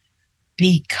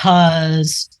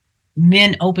 because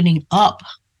men opening up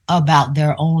about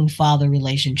their own father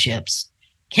relationships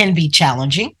can be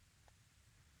challenging.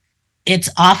 It's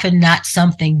often not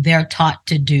something they're taught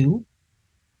to do.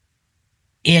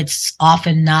 It's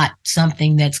often not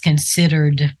something that's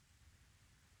considered.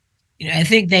 I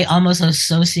think they almost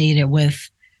associate it with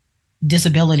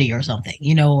disability or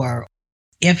something, or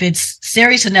if it's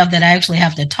serious enough that I actually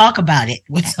have to talk about it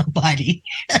with somebody,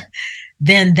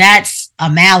 then that's a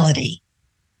malady.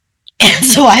 And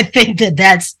so I think that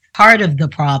that's part of the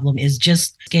problem, is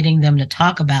just getting them to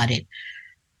talk about it.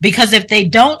 Because if they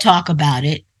don't talk about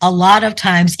it, a lot of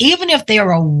times, even if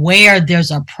they're aware there's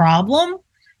a problem,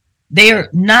 they're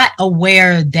not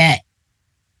aware that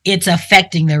it's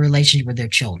affecting their relationship with their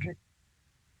children.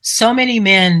 So many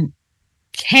men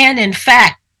can, in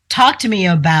fact, talk to me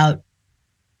about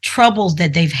troubles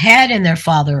that they've had in their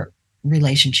father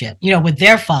relationship, with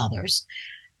their fathers,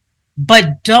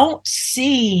 but don't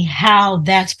see how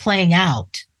that's playing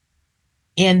out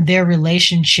in their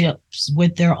relationships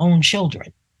with their own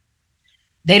children.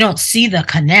 They don't see the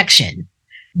connection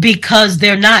because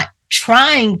they're not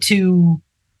trying to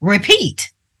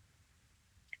repeat.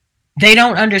 They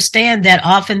don't understand that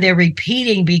often they're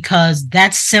repeating because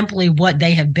that's simply what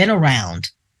they have been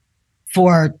around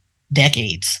for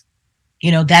decades.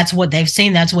 That's what they've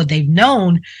seen, that's what they've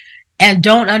known, and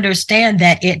don't understand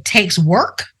that it takes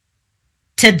work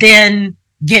to then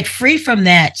get free from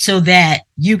that so that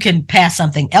you can pass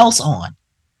something else on,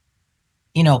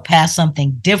 pass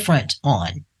something different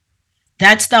on.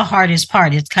 That's the hardest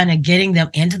part. It's kind of getting them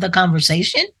into the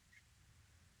conversation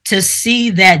to see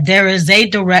that there is a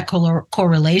direct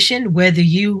correlation, whether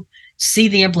you see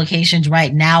the implications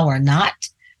right now or not.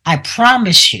 I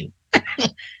promise you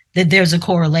that there's a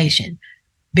correlation,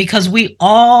 because we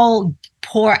all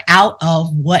pour out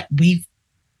of what we've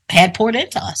had poured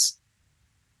into us.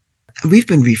 We've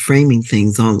been reframing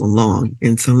things all along.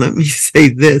 And so let me say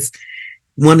this.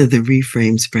 One of the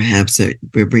reframes perhaps that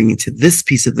we're bringing to this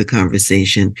piece of the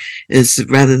conversation is,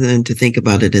 rather than to think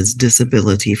about it as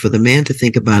disability, for the man to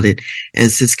think about it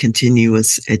as his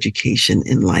continuous education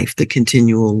in life, the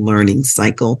continual learning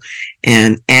cycle,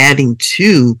 and adding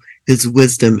to his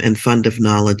wisdom and fund of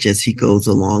knowledge as he goes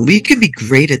along. You can be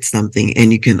great at something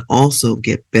and you can also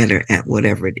get better at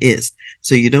whatever it is.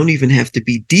 So you don't even have to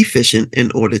be deficient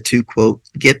in order to, quote,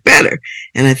 get better.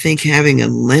 And I think having a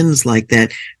lens like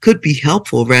that could be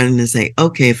helpful, rather than say,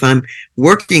 okay, if I'm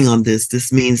working on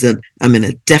this means that I'm in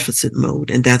a deficit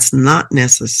mode. And that's not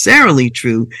necessarily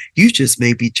true. You just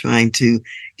may be trying to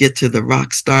get to the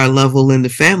rock star level in the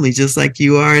family, just like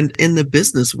you are in the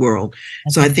business world.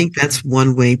 So I think that's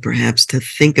one way perhaps to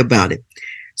think about it.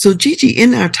 So Gigi,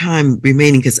 in our time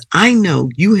remaining, because I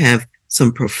know you have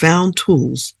some profound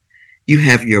tools. You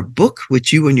have your book,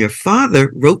 which you and your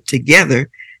father wrote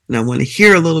together. And I want to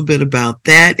hear a little bit about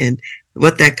that and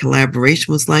what that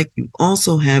collaboration was like. You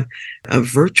also have a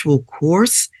virtual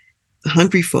course,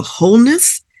 Hungry for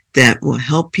Wholeness, that will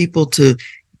help people to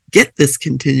get this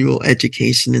continual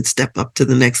education and step up to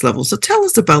the next level. So tell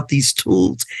us about these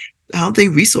tools, how they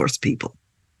resource people.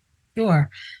 Sure.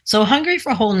 So Hungry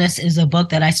for Wholeness is a book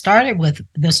that I started with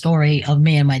the story of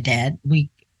me and my dad. We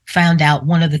found out,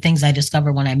 one of the things I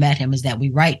discovered when I met him is that we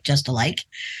write just alike.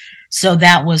 So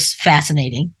that was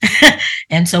fascinating.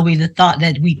 And so we thought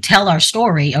that we tell our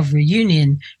story of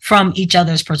reunion from each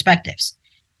other's perspectives.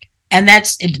 And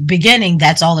that's, at the beginning,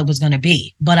 that's all it was going to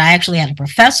be. But I actually had a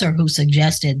professor who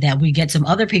suggested that we get some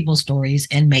other people's stories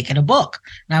and make it a book.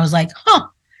 And I was like,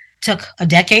 took a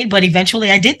decade, but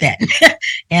eventually I did that.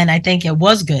 And I think it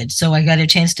was good. So I got a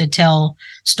chance to tell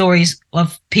stories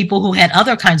of people who had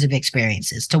other kinds of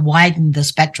experiences to widen the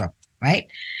spectrum, right?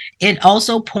 It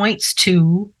also points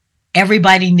to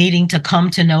everybody needing to come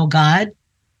to know God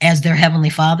as their Heavenly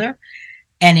Father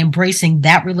and embracing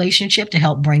that relationship to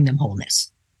help bring them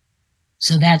wholeness.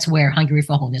 So that's where Hungry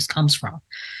for Wholeness comes from.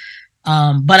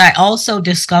 But I also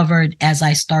discovered, as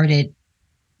I started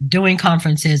doing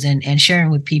conferences and sharing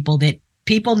with people, that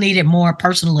people needed more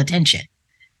personal attention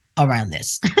around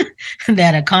this,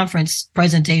 that a conference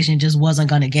presentation just wasn't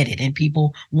going to get it. And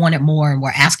people wanted more and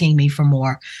were asking me for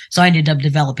more. So I ended up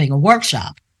developing a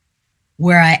workshop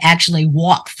where I actually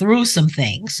walk through some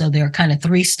things. So there are kind of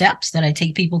 3 steps that I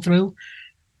take people through: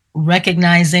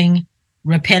 recognizing,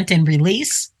 repent and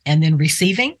release, and then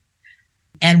receiving,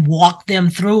 and walk them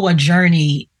through a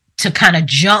journey to kind of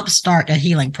jumpstart a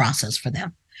healing process for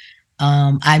them.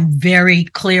 I'm very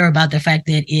clear about the fact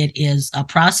that it is a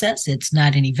process. It's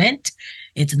not an event.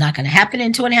 It's not going to happen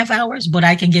in 2.5 hours, but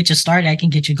I can get you started. I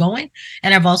can get you going.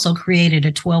 And I've also created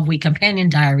a 12-week companion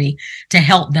diary to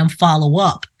help them follow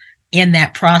up in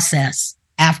that process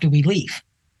after they leave.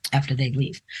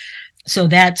 So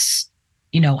that's,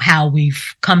 how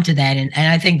we've come to that. And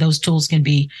I think those tools can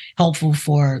be helpful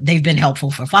they've been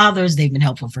helpful for fathers. They've been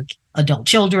helpful for adult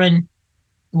children,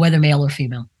 whether male or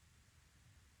female.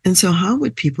 And so how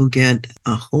would people get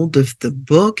a hold of the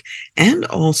book and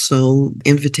also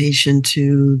invitation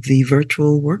to the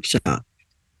virtual workshop?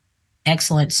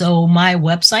 Excellent. So my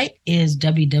website is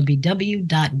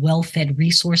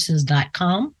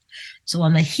www.wellfedresources.com. So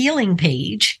on the healing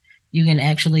page, you can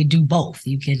actually do both.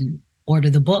 You can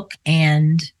order the book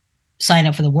and sign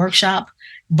up for the workshop,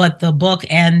 but the book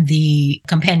and the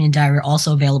companion diary are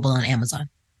also available on Amazon.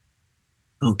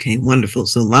 Okay, wonderful.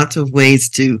 So lots of ways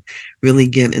to really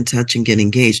get in touch and get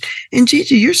engaged. And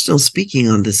Gigi, you're still speaking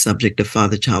on this subject of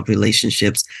father-child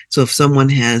relationships. So if someone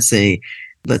has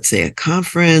let's say a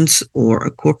conference or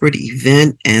a corporate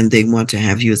event and they want to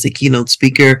have you as a keynote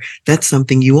speaker, that's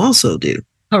something you also do.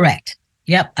 Correct.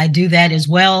 Yep, I do that as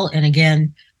well. And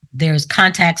again, there's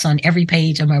contacts on every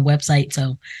page of my website.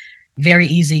 So very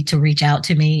easy to reach out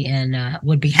to me, and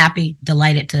would be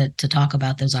delighted to talk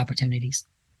about those opportunities.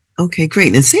 Okay,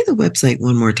 great. And say the website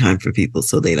one more time for people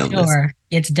so they don't miss. Sure.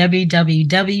 It's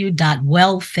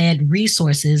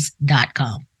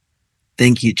www.wellfedresources.com.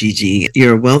 Thank you, Gigi.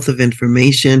 You're a wealth of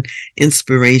information,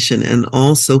 inspiration, and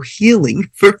also healing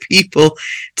for people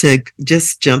to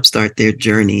just jumpstart their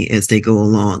journey as they go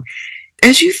along.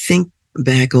 As you think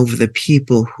back over the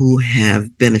people who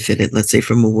have benefited, let's say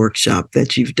from a workshop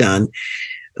that you've done,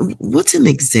 what's an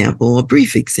example, a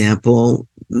brief example,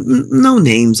 no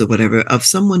names or whatever, of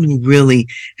someone who really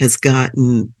has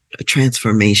gotten a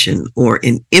transformation or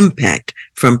an impact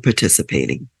from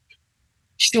participating?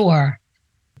 Sure.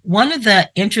 One of the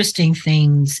interesting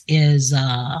things is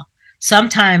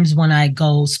sometimes when I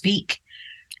go speak,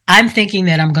 I'm thinking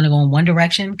that I'm going to go in one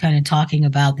direction, kind of talking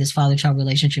about this father-child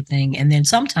relationship thing. And then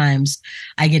sometimes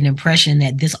I get an impression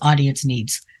that this audience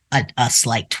needs a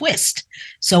slight twist.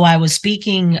 So I was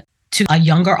speaking to a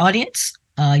younger audience,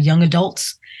 young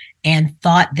adults, and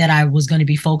thought that I was going to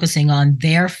be focusing on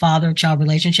their father-child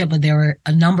relationship, but there were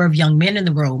a number of young men in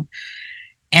the room.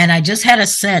 And I just had a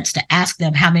sense to ask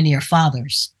them how many are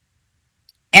fathers.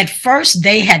 At first,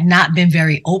 they had not been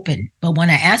very open, but when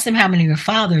I asked them how many are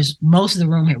fathers, most of the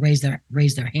room had raised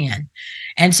their hand.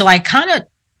 And so I kind of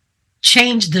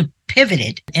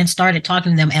pivoted and started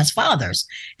talking to them as fathers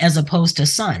as opposed to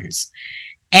sons.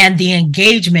 And the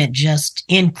engagement just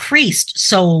increased.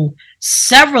 So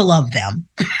several of them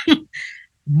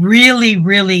really,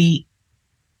 really,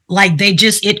 like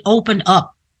it opened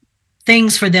up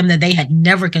things for them that they had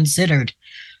never considered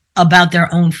about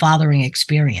their own fathering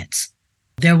experience.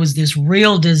 There was this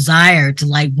real desire to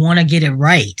want to get it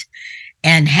right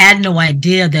and had no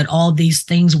idea that all these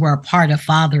things were a part of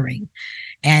fathering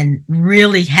and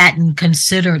really hadn't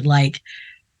considered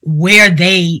where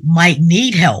they might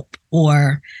need help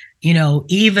or,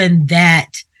 even that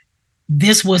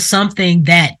this was something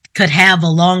that could have a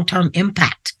long-term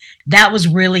impact. That was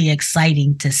really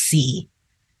exciting to see.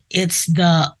 It's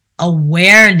the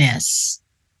awareness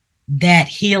that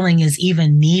healing is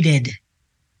even needed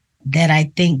that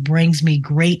I think brings me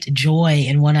great joy.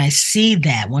 And when I see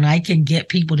that, when I can get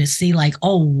people to see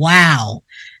oh, wow,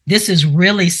 this is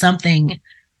really something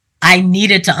I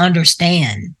needed to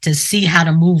understand to see how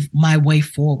to move my way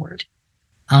forward.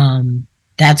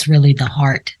 That's really the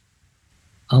heart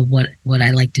of what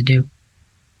I like to do.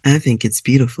 I think it's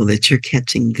beautiful that you're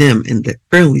catching them in the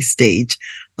early stage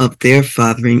of their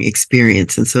fathering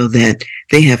experience, and so that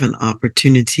they have an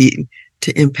opportunity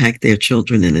to impact their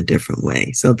children in a different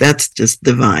way. So that's just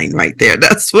divine right there.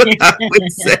 That's what I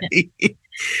would say.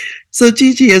 So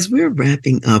Gigi, as we're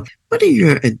wrapping up, what are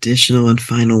your additional and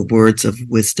final words of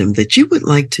wisdom that you would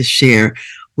like to share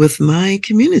with my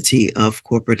community of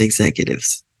corporate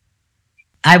executives?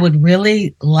 I would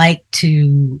really like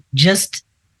to just,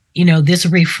 this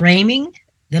reframing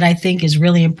that I think is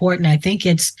really important. I think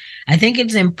it's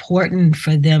important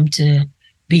for them to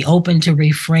be open to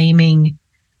reframing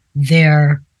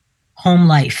their home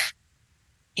life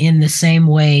in the same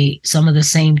way, some of the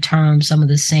same terms, some of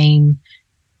the same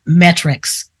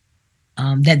metrics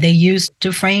that they use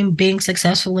to frame being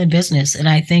successful in business. And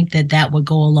I think that would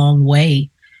go a long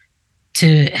way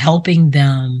to helping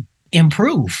them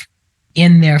improve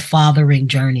in their fathering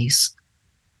journeys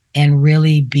and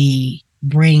really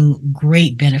bring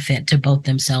great benefit to both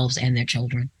themselves and their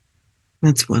children.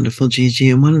 That's wonderful,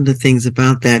 Gigi. And one of the things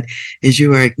about that is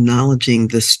you are acknowledging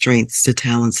the strengths, the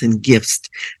talents, and gifts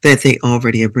that they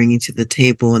already are bringing to the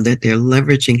table and that they're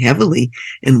leveraging heavily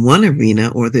in one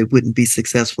arena, or they wouldn't be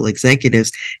successful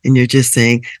executives. And you're just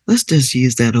saying, let's just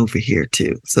use that over here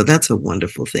too. So that's a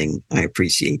wonderful thing. I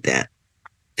appreciate that.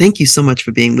 Thank you so much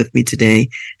for being with me today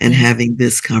and having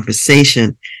this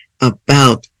conversation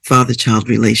about father-child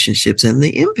relationships and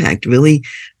the impact really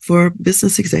for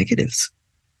business executives.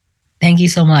 Thank you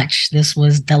so much. This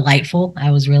was delightful.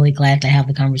 I was really glad to have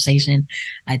the conversation.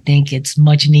 I think it's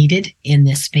much needed in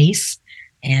this space.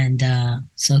 And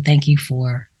so thank you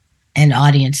for an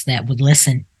audience that would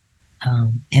listen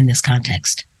in this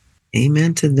context.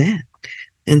 Amen to that.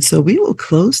 And so we will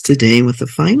close today with the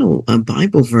final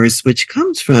Bible verse, which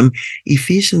comes from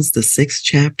Ephesians, the 6th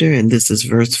chapter. And this is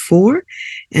verse 4.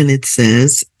 And it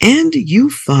says, "And you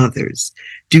fathers,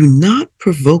 do not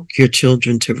provoke your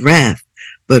children to wrath,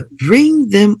 but bring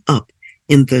them up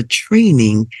in the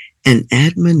training and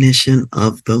admonition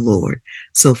of the Lord."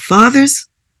 So fathers,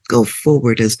 go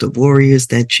forward as the warriors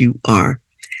that you are.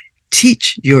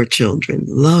 Teach your children,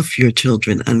 love your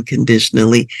children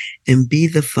unconditionally, and be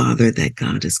the father that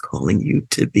God is calling you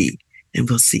to be. And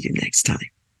we'll see you next time.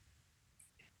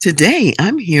 Today,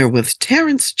 I'm here with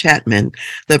Terrence Chapman,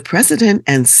 the president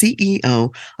and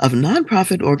CEO of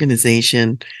nonprofit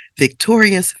organization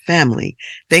Victorious Family.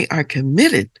 They are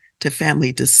committed to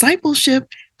family discipleship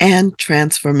and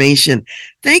transformation.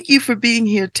 Thank you for being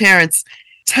here, Terrence.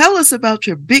 Tell us about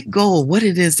your big goal, what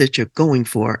it is that you're going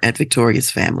for at Victorious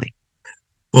Family.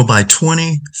 Well, by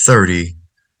 2030,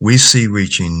 we see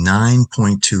reaching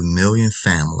 9.2 million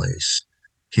families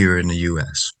here in the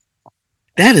U.S.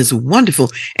 That is wonderful.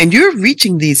 And you're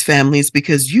reaching these families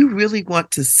because you really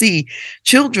want to see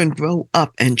children grow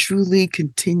up and truly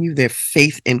continue their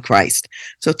faith in Christ.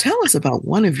 So tell us about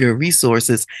one of your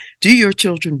resources, Do Your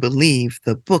Children Believe,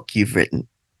 the book you've written?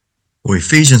 Well,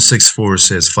 Ephesians 6:4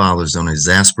 says, fathers, don't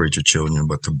exasperate your children,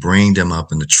 but to bring them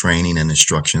up in the training and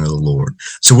instruction of the Lord.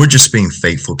 So we're just being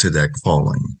faithful to that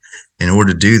calling. In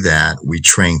order to do that, we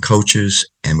train coaches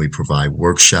and we provide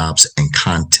workshops and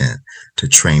content to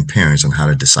train parents on how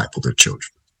to disciple their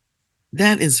children.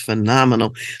 That is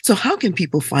phenomenal. So how can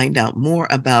people find out more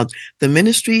about the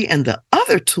ministry and the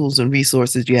other tools and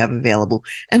resources you have available,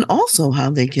 and also how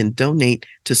they can donate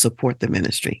to support the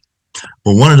ministry?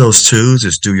 Well, one of those tools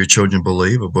is Do Your Children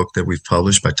Believe, a book that we've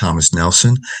published by Thomas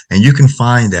Nelson, and you can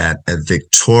find that at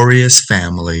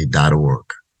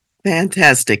victoriousfamily.org.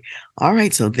 Fantastic. All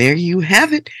right, so there you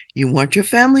have it. You want your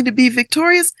family to be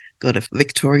victorious? Go to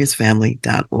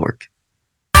victoriousfamily.org.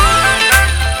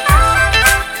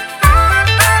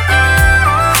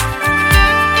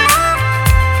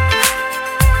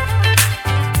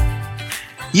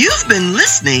 You've been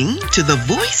listening to The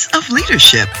Voice of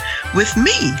Leadership with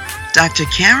me, Dr.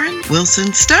 Karen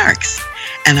Wilson Starks.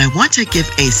 And I want to give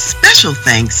a special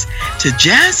thanks to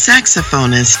jazz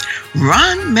saxophonist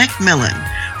Ron McMillan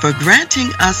for granting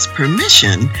us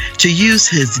permission to use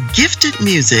his gifted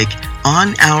music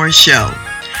on our show.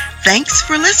 Thanks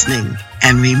for listening.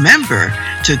 And remember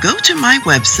to go to my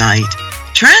website,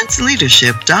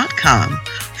 transleadership.com,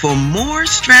 for more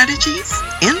strategies,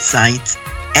 insights,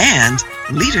 and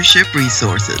leadership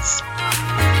resources.